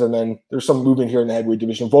sometimes, and then there's some movement here in the heavyweight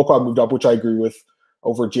division. Volkov moved up, which I agree with,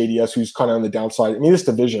 over JDS, who's kind of on the downside. I mean, this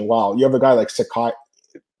division, wow. You have a guy like Sakai,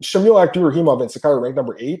 Shamil Abdurakhimov and Sakai ranked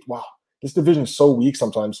number 8. Wow. This division is so weak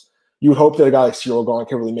sometimes. You would hope that a guy like Cyril Gane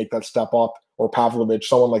can really make that step up, or Pavlovich,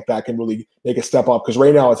 someone like that can really make a step up, because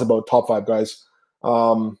right now it's about top 5 guys.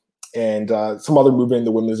 And some other movement in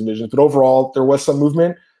the women's division. But overall, there was some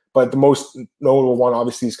movement. But the most notable one,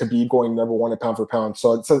 obviously, is Khabib going number one at pound for pound.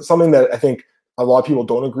 So it's something that I think a lot of people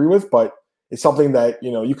don't agree with, but it's something that,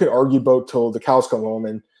 you could argue about till the cows come home.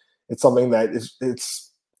 And it's something that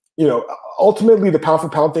it's ultimately the pound for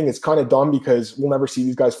pound thing is kind of dumb because we'll never see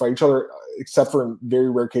these guys fight each other, except for in very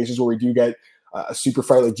rare cases where we do get a super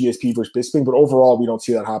fight like GSP versus Bisping. But overall, we don't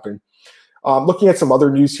see that happen. Looking at some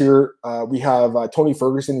other news here, we have Tony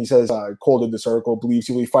Ferguson. He says, Cole did this article, believes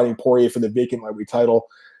he will be fighting Poirier for the vacant lightweight title.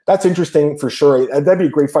 That's interesting for sure. That'd be a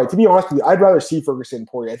great fight. To be honest with you, I'd rather see Ferguson and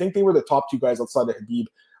Poirier. I think they were the top 2 guys outside of Khabib.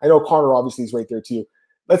 I know Conor obviously is right there too.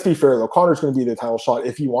 Let's be fair though. Conor's going to be the title shot.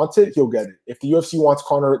 If he wants it, he'll get it. If the UFC wants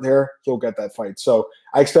Conor there, he'll get that fight. So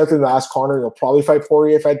I expect him to ask Conor. He'll probably fight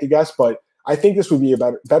Poirier if I had to guess, but I think this would be a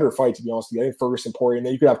better fight, to be honest with you. I think Ferguson, Poirier, and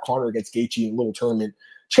then you could have Conor against Gaethje in a little tournament.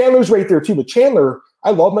 Chandler's right there too, but Chandler,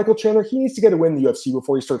 I love Michael Chandler. He needs to get a win in the UFC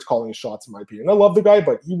before he starts calling his shots, in my opinion. I love the guy,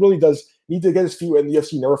 but he really does need to get his feet wet in the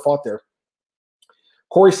UFC. Never fought there.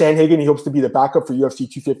 Corey Sandhagen, he hopes to be the backup for UFC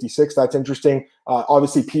 256. That's interesting.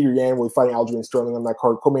 Obviously, Peter Yan will be fighting Aljamain Sterling on that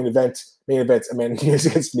card. Co-main events, Amanda Nunes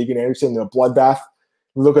against Megan Anderson in a bloodbath.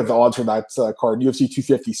 Look at the odds for that card. UFC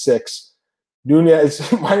 256.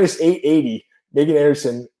 Nunes minus 880. Megan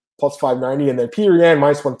Anderson plus 590. And then Peter Yan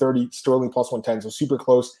minus 130. Sterling plus 110. So super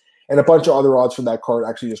close. And a bunch of other odds for that card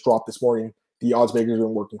actually just dropped this morning. The odds makers have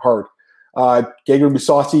been working hard. Gegard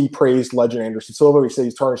Mousasi praised legend Anderson Silva. He said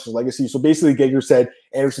he's tarnished his legacy. So basically, Gegard said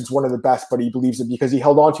Anderson's one of the best, but he believes it because he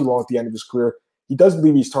held on too long at the end of his career. He does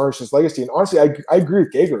believe he's tarnished his legacy. And honestly, I agree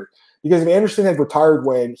with Gegard, because if Anderson had retired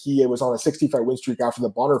when he was on a 60-fight win streak after the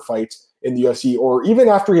Bonner fight in the UFC, or even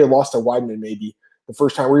after he had lost to Weidman maybe the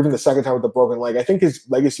first time, or even the second time with the broken leg, I think his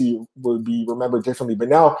legacy would be remembered differently. But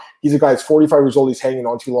now he's a guy that's 45 years old. He's hanging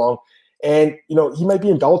on too long. And, he might be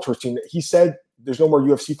in Bellator's team. He said there's no more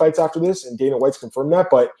UFC fights after this, and Dana White's confirmed that,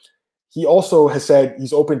 but he also has said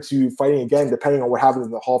he's open to fighting again, depending on what happens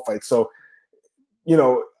in the Hall fight. So,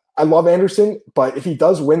 I love Anderson, but if he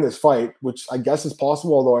does win this fight, which I guess is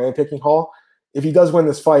possible, although I am picking Hall, if he does win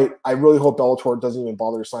this fight, I really hope Bellator doesn't even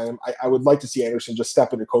bother to sign him. I would like to see Anderson just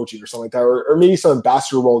step into coaching or something like that, or maybe some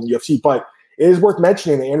ambassador role in the UFC. But it is worth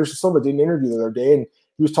mentioning that Anderson Silva did an interview the other day, and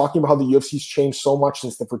he was talking about how the UFC's changed so much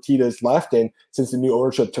since the Fertittas left and since the new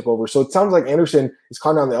ownership took over. So it sounds like Anderson is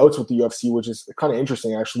kind of on the outs with the UFC, which is kind of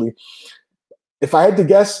interesting, actually. If I had to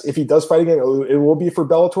guess, if he does fight again, it will be for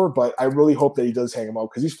Bellator, but I really hope that he does hang him out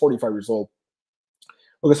because he's 45 years old.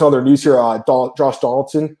 Look at some other news here. Josh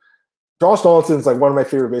Donaldson. Josh Donaldson is like one of my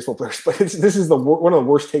favorite baseball players, but this is one of the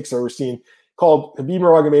worst takes I've ever seen. Called Khabib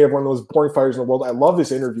Nurmagomedov one of those boring fighters in the world. I love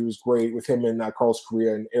this interview. It was great with him and Carlos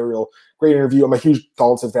Correa and Ariel. Great interview. I'm a huge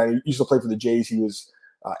Donaldson fan. He used to play for the Jays. He was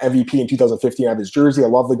MVP in 2015. I have his jersey. I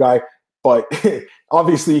love the guy, but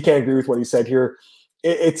obviously you can't agree with what he said here.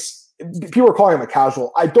 People are calling him a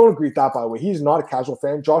casual. I don't agree with that, by the way. He's not a casual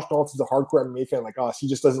fan. Josh Donaldson's a hardcore MMA fan like us. He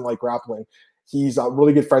just doesn't like grappling. He's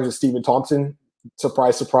really good friends with Stephen Thompson.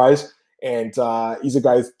 Surprise, surprise. And he's a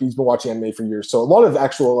guy he's been watching MMA for years. So a lot of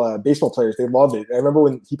actual baseball players, they love it. I remember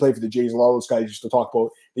when he played for the Jays, a lot of those guys used to talk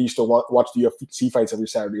about, they used to watch the UFC fights every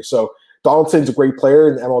Saturday. So Donaldson's a great player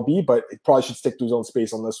in the MLB, but he probably should stick to his own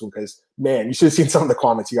space on this one because, man, you should have seen some of the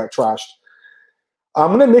comments. He got trashed.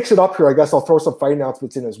 I'm going to mix it up here. I guess I'll throw some fight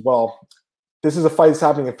announcements in as well. This is a fight that's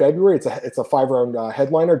happening in February. It's a 5-round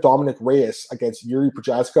headliner, Dominic Reyes against Yuri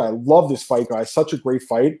Prochazka. I love this fight, guys. Such a great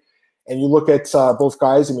fight. And you look at both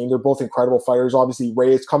guys. I mean, they're both incredible fighters. Obviously,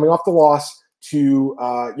 Reyes coming off the loss to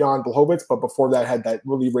Jan Blachowicz, but before that had that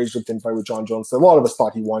really razor-thin fight with John Jones that a lot of us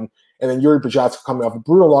thought he won. And then Yuri Prochazka coming off a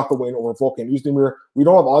brutal knockout win over Volkan Oezdemir. We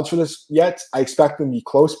don't have odds for this yet. I expect them to be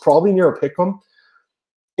close, probably near a pick'em.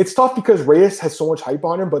 It's tough because Reyes has so much hype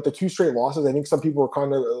on him, but the 2 straight losses, I think some people are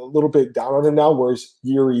kind of a little bit down on him now, whereas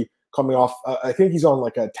Yuri coming off, I think he's on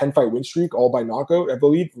like a 10-fight win streak, all by knockout, I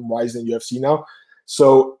believe, from rising in UFC now.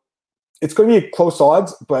 So it's going to be close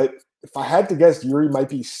odds, but if I had to guess, Yuri might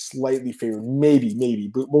be slightly favored, maybe,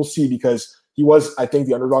 but we'll see because he was, I think,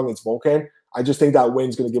 the underdog against Volkan. I just think that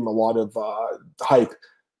win's going to give him a lot of hype,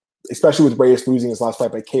 especially with Reyes losing his last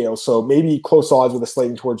fight by KO. So maybe close odds with a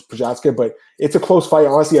slating towards Prochazka, but it's a close fight.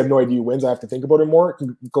 Honestly, I have no idea who wins. I have to think about it more. It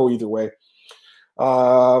can go either way.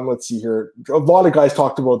 Let's see here. A lot of guys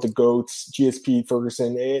talked about the GOATs, GSP,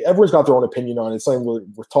 Ferguson. Everyone's got their own opinion on it. It's something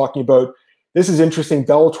we're talking about. This is interesting.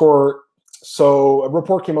 Bellator. So a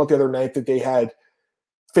report came out the other night that they had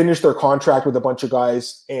finished their contract with a bunch of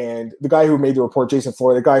guys, and the guy who made the report, Jason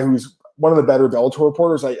Floyd, a guy who's one of the better Bellator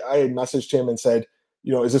reporters, I had messaged him and said,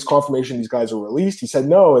 is this confirmation these guys are released? He said,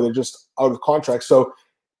 no, they're just out of contract. So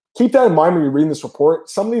keep that in mind when you're reading this report.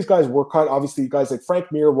 Some of these guys were cut. Obviously, guys like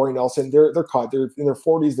Frank Mir, Roy Nelson, they're cut. They're in their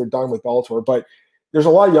 40s. They're done with Bellator. But there's a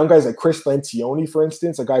lot of young guys like Chris Lencioni, for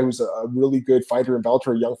instance, a guy who's a really good fighter in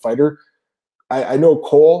Bellator, a young fighter. I know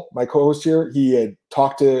Cole, my co-host here, he had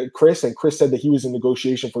talked to Chris, and Chris said that he was in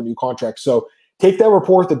negotiation for a new contract. So take that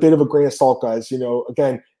report with a bit of a grain of salt, guys.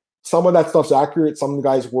 Again, some of that stuff's accurate. Some of the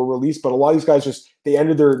guys were released, but a lot of these guys they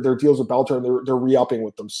ended their deals with Bellator and they're re-upping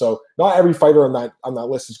with them. So not every fighter on that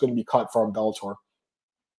list is going to be cut from Bellator.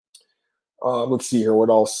 Let's see here. What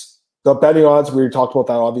else? The betting odds, we already talked about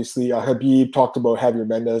that, obviously. Khabib talked about Javier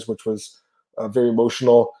Mendez, which was very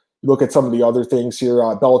emotional. You look at some of the other things here.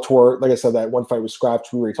 Bellator, like I said, that one fight was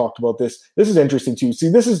scrapped. We already talked about this. This is interesting too. See,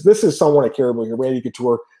 this is someone I care about here. Randy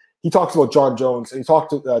Couture. He talks about John Jones, and he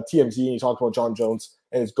talked to TMZ, and he talked about John Jones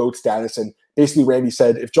and his GOAT status. And basically, Randy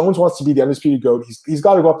said, if Jones wants to be the undisputed GOAT, he's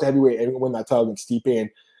got to go up to heavyweight and win that title against Stipe.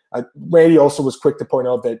 And Randy also was quick to point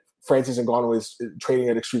out that Francis Ngannou is training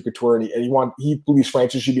at Extreme Couture, and he believes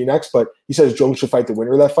Francis should be next, but he says Jones should fight the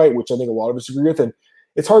winner of that fight, which I think a lot of us agree with. And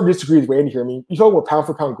it's hard to disagree with Randy here. I mean, you talk about pound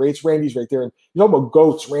for pound greats, Randy's right there, and you talk about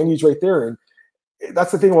GOATs, Randy's right there, and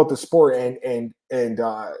that's the thing about the sport. And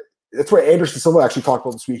that's what Anderson Silva actually talked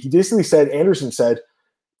about this week. He basically said, Anderson said,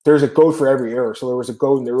 there's a GOAT for every era. So there was a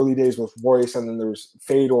GOAT in the early days with Royce, and then there was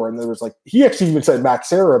Fedor, and there was he actually even said Max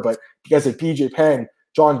Serra, but guys like BJ Penn,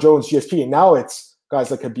 John Jones, GSP, and now it's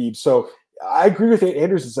guys like Khabib. So I agree with what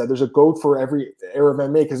Anderson said. There's a GOAT for every era of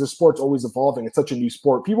MMA because the sport's always evolving. It's such a new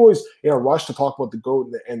sport. People always rush to talk about the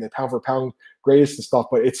GOAT and the pound for pound greatest and stuff,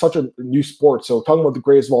 but it's such a new sport. So talking about the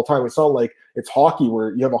greatest of all time, it's not like it's hockey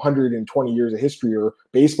where you have 120 years of history, or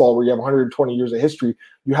baseball where you have 120 years of history.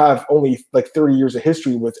 You have only 30 years of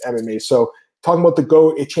history with MMA. So talking about the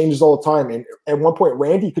GOAT, it changes all the time. And at one point,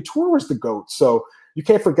 Randy Couture was the GOAT. So you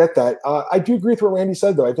can't forget that. I do agree with what Randy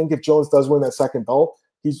said, though. I think if Jones does win that second belt,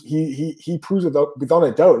 he proves it without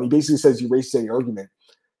a doubt, and he basically says he erases any argument.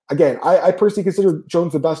 again, I personally consider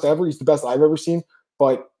Jones the best ever. He's the best I've ever seen,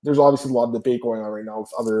 but there's obviously a lot of debate going on right now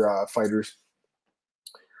with other fighters.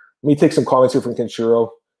 Let me take some comments here from Kenshiro.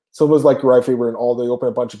 Silva's like your right favorite and all. They open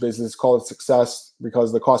a bunch of business, call it success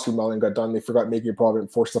because the costume modeling got done. They forgot making a problem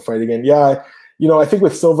and forced the fight again. Yeah, I think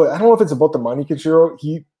with Silva, I don't know if it's about the money, Kenshiro.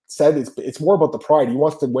 He said it's more about the pride. He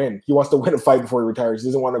wants to win. He wants to win a fight before he retires. He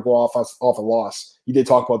doesn't want to go off a loss. He did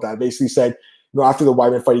talk about that. Basically said, after the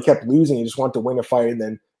Weidman fight, he kept losing. He just wanted to win a fight, and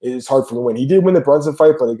then it's hard for him to win. He did win the Brunson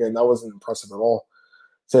fight, but again, that wasn't impressive at all.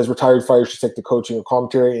 Says retired fighters should take the coaching or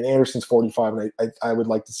commentary. And Anderson's 45, and I would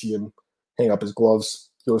like to see him hang up his gloves.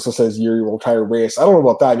 He also says Yuri will retire Reyes. I don't know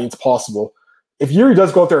about that. I mean, it's possible. If Yuri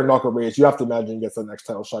does go out there and knock out Reyes, you have to imagine he gets the next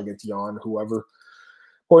title shot against Jan, whoever.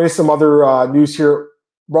 Going to some other news here.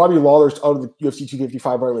 Robbie Lawler's out of the UFC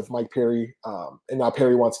 255 fight with Mike Perry, and now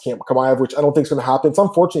Perry wants Camp Kamaev, which I don't think is going to happen. It's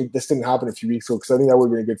unfortunate this didn't happen a few weeks ago because I think that would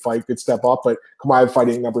have been a good fight, good step up. But Kamaev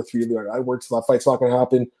fighting number 3, I worked, so that fight's not going to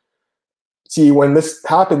happen. See, when this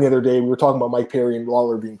happened the other day, we were talking about Mike Perry and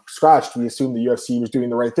Lawler being scratched. We assumed the UFC was doing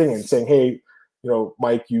the right thing and saying, hey,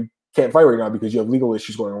 Mike, you can't fight right now because you have legal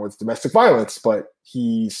issues going on with domestic violence, but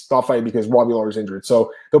he's not fighting because Robbie Lawler's injured.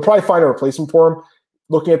 So they'll probably find a replacement for him.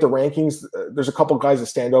 Looking at the rankings, there's a couple of guys that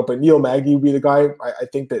stand out, but Neil Magny would be the guy I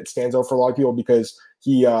think that stands out for a lot of people because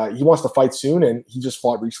he wants to fight soon and he just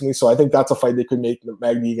fought recently. So I think that's a fight they could make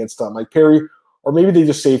Magny against Mike Perry, or maybe they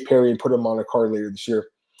just save Perry and put him on a card later this year.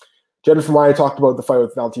 Jennifer Maia talked about the fight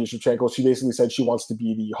with Valentina Shevchenko. She basically said she wants to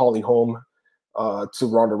be the Holly Holm to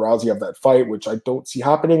Ronda Rousey of that fight, which I don't see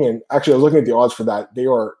happening. And actually, I was looking at the odds for that. They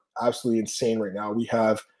are absolutely insane right now. We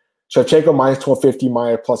have Shevchenko minus 1250,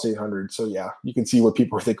 Maia plus 800. So, yeah, you can see what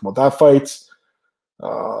people are thinking about that fight.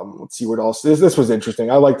 Let's see what else. This was interesting.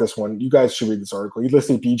 I like this one. You guys should read this article. You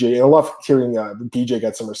listen to BJ. I love hearing BJ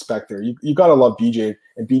get some respect there. You got to love BJ.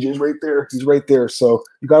 And BJ's right there. He's right there. So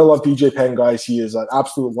you got to love BJ Penn, guys. He is an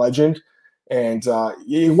absolute legend. And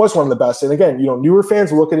he was one of the best. And again, newer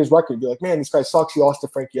fans will look at his record and be like, man, this guy sucks. He lost to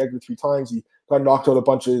Frankie Edgar 3 times. He got knocked out a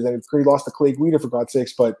bunch of, and he lost to Clay Guida for God's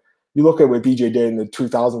sakes. But you look at what BJ did in the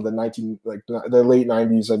 2000s, the late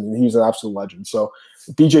 90s. I mean, he's an absolute legend. So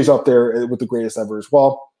BJ's up there with the greatest ever as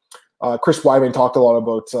well. Chris Weidman talked a lot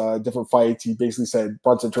about different fights. He basically said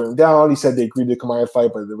Brunson turned him down. He said they agreed to the Kamaev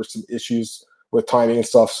fight, but there were some issues with timing and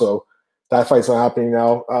stuff. So that fight's not happening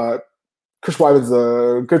now. Chris Weidman's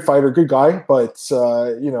a good fighter, good guy, but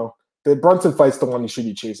the Brunson fight's the one he should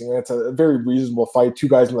be chasing. And it's a very reasonable fight. 2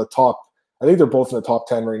 guys in the top. I think they're both in the top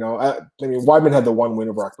 10 right now. I mean, Weidman had the 1 win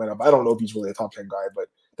over Akhmedov. I don't know if he's really a top 10 guy, but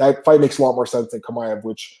that fight makes a lot more sense than Kamaev,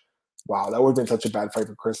 which, wow, that would have been such a bad fight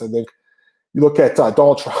for Chris, I think. You look at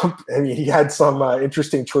Donald Trump, I mean, he had some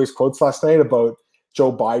interesting choice quotes last night about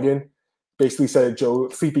Joe Biden. Basically said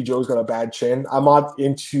Sleepy Joe's got a bad chin. I'm not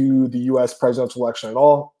into the U.S. presidential election at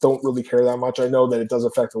all. Don't really care that much. I know that it does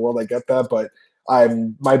affect the world. I get that, but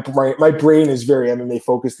my brain is very MMA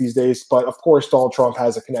focused these days. But of course, Donald Trump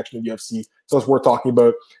has a connection to UFC, so it's worth talking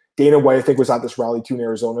about. Dana White, I think, was at this rally too in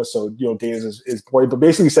Arizona, so Dana's his boy. But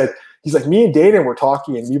basically said he's like, me and Dana were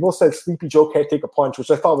talking, and we both said Sleepy Joe can't take a punch, which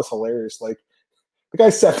I thought was hilarious. Like, the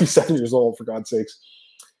guy's 77 years old, for God's sakes.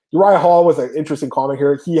 Uriah Hall was an interesting comment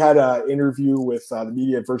here. He had an interview with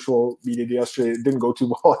the virtual media yesterday. It didn't go too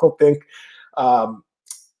well, I don't think.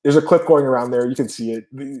 There's a clip going around there. You can see it.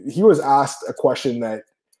 He was asked a question that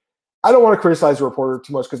I don't want to criticize the reporter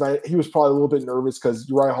too much because he was probably a little bit nervous because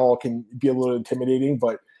Uriah Hall can be a little intimidating,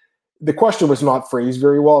 but the question was not phrased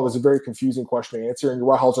very well. It was a very confusing question to answer, and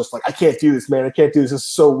Uriah Hall's just like, I can't do this, man. I can't do this. This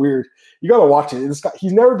is so weird. You got to watch it.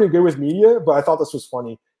 He's never been good with media, but I thought this was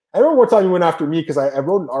funny. I remember one time he went after me because I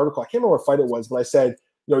wrote an article. I can't remember what fight it was, but I said,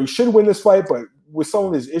 he should win this fight, but with some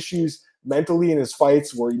of his issues mentally in his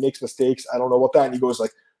fights where he makes mistakes, I don't know about that. And he goes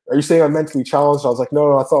like, are you saying I'm mentally challenged? I was like,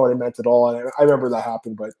 no, that's not what I meant at all. And I remember that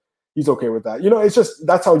happened, but he's okay with that. It's just,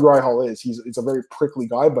 that's how Uriah Hall is. He's a very prickly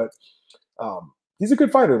guy, but he's a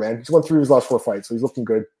good fighter, man. He's won 3 of his last 4 fights, so he's looking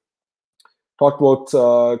good. Talked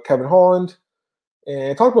about Kevin Holland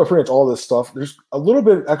and talked about pretty much all this stuff. There's a little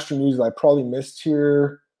bit of extra news that I probably missed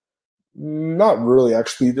here. Not really,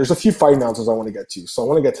 actually. There's a few fight announcements I want to get to, so I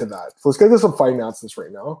want to get to that. So let's get to some fight announcements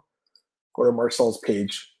right now. Go to Marcel's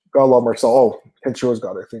page. Gotta love Marcel. Oh, Ken Shiro's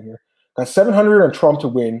got a thing here. Got 700 on Trump to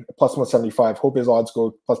win, plus 175. Hope his odds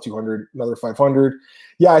go plus 200, another 500.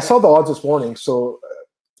 Yeah, I saw the odds this morning, so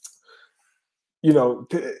I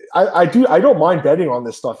don't mind betting on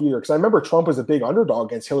this stuff either because I remember Trump was a big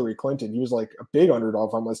underdog against Hillary Clinton. He was like a big underdog,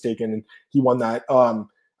 if I'm not mistaken, and he won that.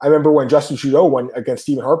 I remember when Justin Trudeau won against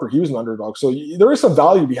Stephen Harper, he was an underdog. So there is some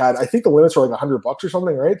value to be had. I think the limits are like $100 or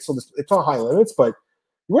something, right? So it's not high limits, but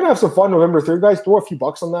you want to have some fun November 3rd, guys. Throw a few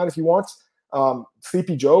bucks on that if you want.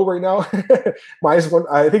 Sleepy Joe right now, -1.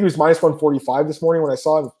 I think it was -145 this morning when I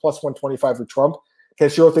saw it. It was plus 125 for Trump.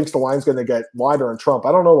 Kenshiro thinks the line's going to get wider on Trump.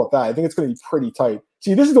 I don't know about that. I think it's going to be pretty tight.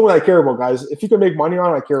 See, this is the one I care about, guys. If you can make money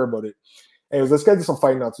on it, I care about it. Anyways, let's get into some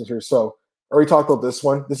fight announcements here. So I already talked about this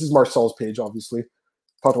one. This is Marcel's page, obviously.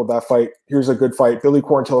 Talked about that fight. Here's a good fight. Billy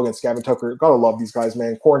Quarantillo against Gavin Tucker. Gotta love these guys,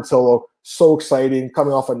 man. Quarantillo, so exciting,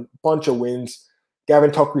 coming off a bunch of wins.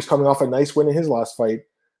 Gavin Tucker's coming off a nice win in his last fight.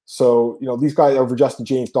 So, these guys over Justin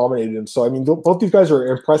James dominated him. So, I mean, both these guys are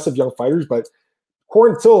impressive young fighters, but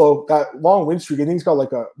Quarantillo, that long win streak, I think he's got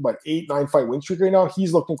like a 8-9 fight win streak right now.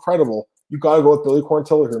 He's looked incredible. You got to go with Billy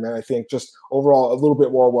Quarantillo here, man. I think just overall a little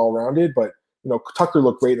bit more well-rounded, but Tucker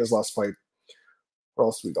looked great in his last fight. What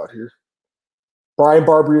else we got here? Brian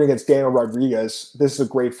Barberina against Daniel Rodriguez. This is a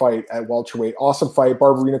great fight at welterweight. Awesome fight.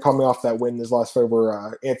 Barberina coming off that win in his last fight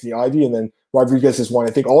over Anthony Ivy, and then Rodriguez has won,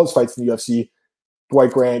 I think, all his fights in the UFC.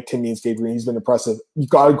 Dwight Grant, Tim Means, Gabe Green. He's been impressive. You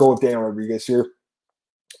got to go with Daniel Rodriguez here.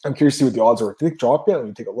 I'm curious to see what the odds are. Did it drop yet? Let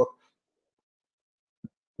me take a look.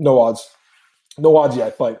 No odds. No odds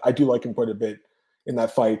yet, but I do like him quite a bit in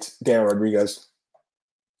that fight, Daniel Rodriguez.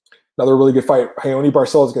 Another really good fight. Raoni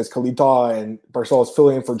Barcelos against Khalid, and Barcelos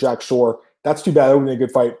filling in for Jack Shore. That's too bad. That would be a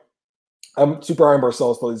good fight. I'm super high on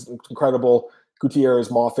Barcelos, though. He's incredible. Gutierrez,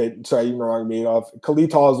 Moffitt, sorry, you know what I'm made of.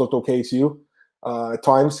 Khalid has looked okay, too. At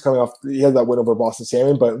times, coming off, he had that win over Boston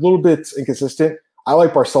Salmon, but a little bit inconsistent. I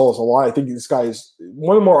like Barcelos a lot. I think this guy is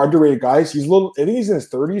one of the more underrated guys. I think he's in his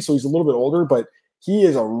 30s, so he's a little bit older, but he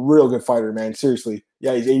is a real good fighter, man. Seriously.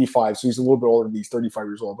 Yeah, he's 85, so he's a little bit older than he's 35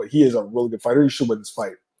 years old, but he is a really good fighter. He should win this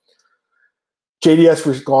fight. JDS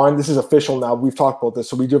was gone. This is official now. We've talked about this,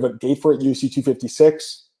 so we do have a date for it, UFC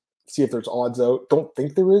 256. See if there's odds out. Don't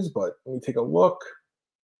think there is, but let me take a look.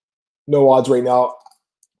 No odds right now.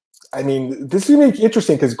 I mean, this is going to be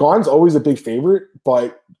interesting because Gane's always a big favorite,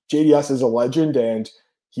 but JDS is a legend, and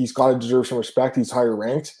he's got to deserve some respect. He's higher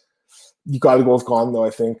ranked. You got to go with Gane, though,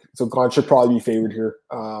 I think. So Gane should probably be favored here.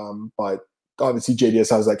 But obviously JDS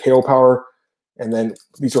has that KO power. And then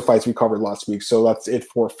these are fights we covered last week. So that's it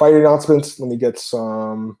for fight announcements. Let me get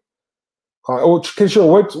some.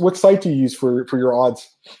 Kinshiro, what site do you use for your odds?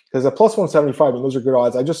 Because at plus 175, and those are good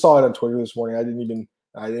odds. I just saw it on Twitter this morning. I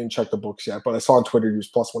didn't check the books yet, but I saw on Twitter you use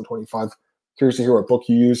plus 125. Curious to hear what book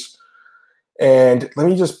you use. And let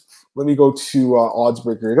me go to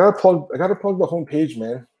Oddsbreaker. I gotta plug the homepage,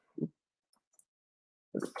 man.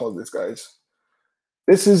 Let's plug this, guys.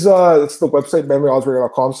 This is it's the website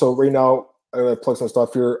MMAOddsbreaker.com. So right now I'm gonna plug some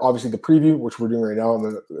stuff here. Obviously the preview, which we're doing right now, and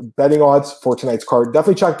the betting odds for tonight's card.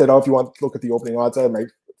 Definitely check that out if you want to look at the opening odds. I have my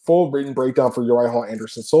full written breakdown for Uriah Hall,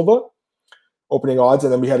 Anderson Silva. Opening odds,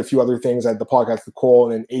 and then we had a few other things. I had the podcast with Cole,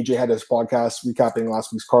 and then AJ had his podcast recapping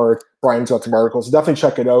last week's card. Brian's got some articles. So definitely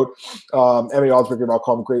check it out.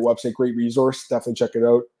 MMAOddsbreaker.com, great website, great resource. Definitely check it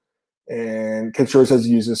out. And Kinshiro says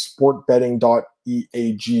he uses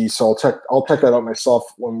sportbetting.eag. So I'll check that out myself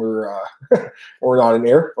when we're not in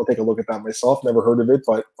air. I'll take a look at that myself. Never heard of it,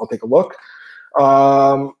 but I'll take a look.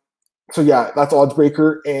 So yeah, that's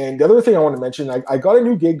Oddsbreaker. And the other thing I want to mention, I got a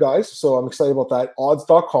new gig, guys. So I'm excited about that.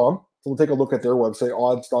 Odds.com. So we'll take a look at their website,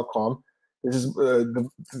 odds.com. This is the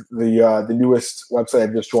newest website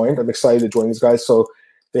I've just joined. I'm excited to join these guys. So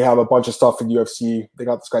they have a bunch of stuff in UFC. They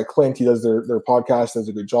got this guy Clint. He does their podcast, does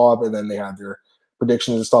a good job, and then they have their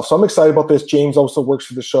predictions and stuff. So I'm excited about this. James also works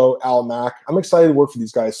for the show, Al Mack. I'm excited to work for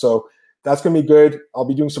these guys. So that's going to be good. I'll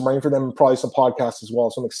be doing some writing for them and probably some podcasts as well.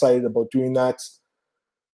 So I'm excited about doing that.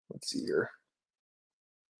 Let's see here.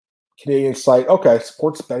 Canadian site. Okay,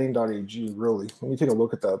 sportsbetting.ag, really. Let me take a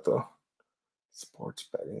look at that, though.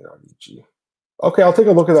 Sportsbetting.ag. Okay, I'll take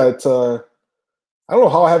a look at that. I don't know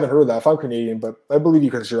how I haven't heard of that if I'm Canadian, but I believe you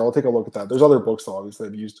can share. I'll take a look at that. There's other books, though, obviously,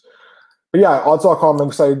 I've used. But yeah, odds.com, I'm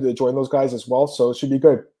excited to join those guys as well, so it should be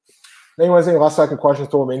good. Anyways, any last second questions,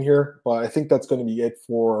 throw them in here. But I think that's going to be it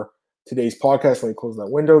for today's podcast. Let me close that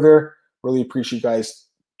window there. Really appreciate you guys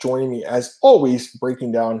joining me, as always,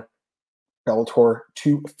 breaking down Bellator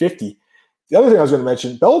 250. The other thing I was going to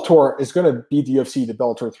mention, Bellator is going to beat the UFC to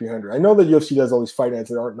Bellator 300. I know that UFC does all these fight nights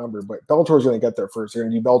that aren't numbered, but Bellator is going to get there first. They're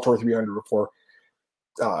going to do Bellator 300 before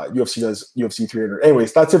UFC does UFC 300.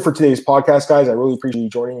 Anyways, that's it for today's podcast, guys. I really appreciate you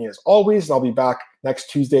joining me as always. And I'll be back next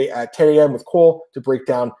Tuesday at 10 a.m. with Cole to break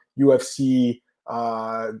down UFC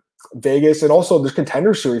Vegas. And also there's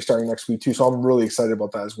Contender Series starting next week too. So I'm really excited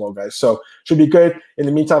about that as well, guys. So should be good. In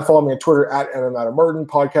the meantime, follow me on Twitter at MMAOB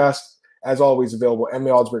podcast. As always, available at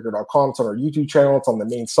MMAOddsbreaker.com. It's on our YouTube channel. It's on the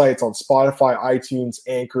main site. It's on Spotify, iTunes,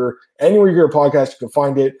 Anchor. Anywhere you hear a podcast, you can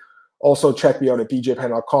find it. Also, check me out at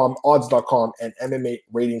bjpenn.com, odds.com, and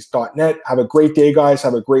MMAratings.net. Have a great day, guys.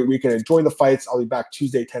 Have a great weekend. Enjoy the fights. I'll be back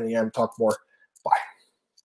Tuesday, 10 a.m. Talk more. Bye.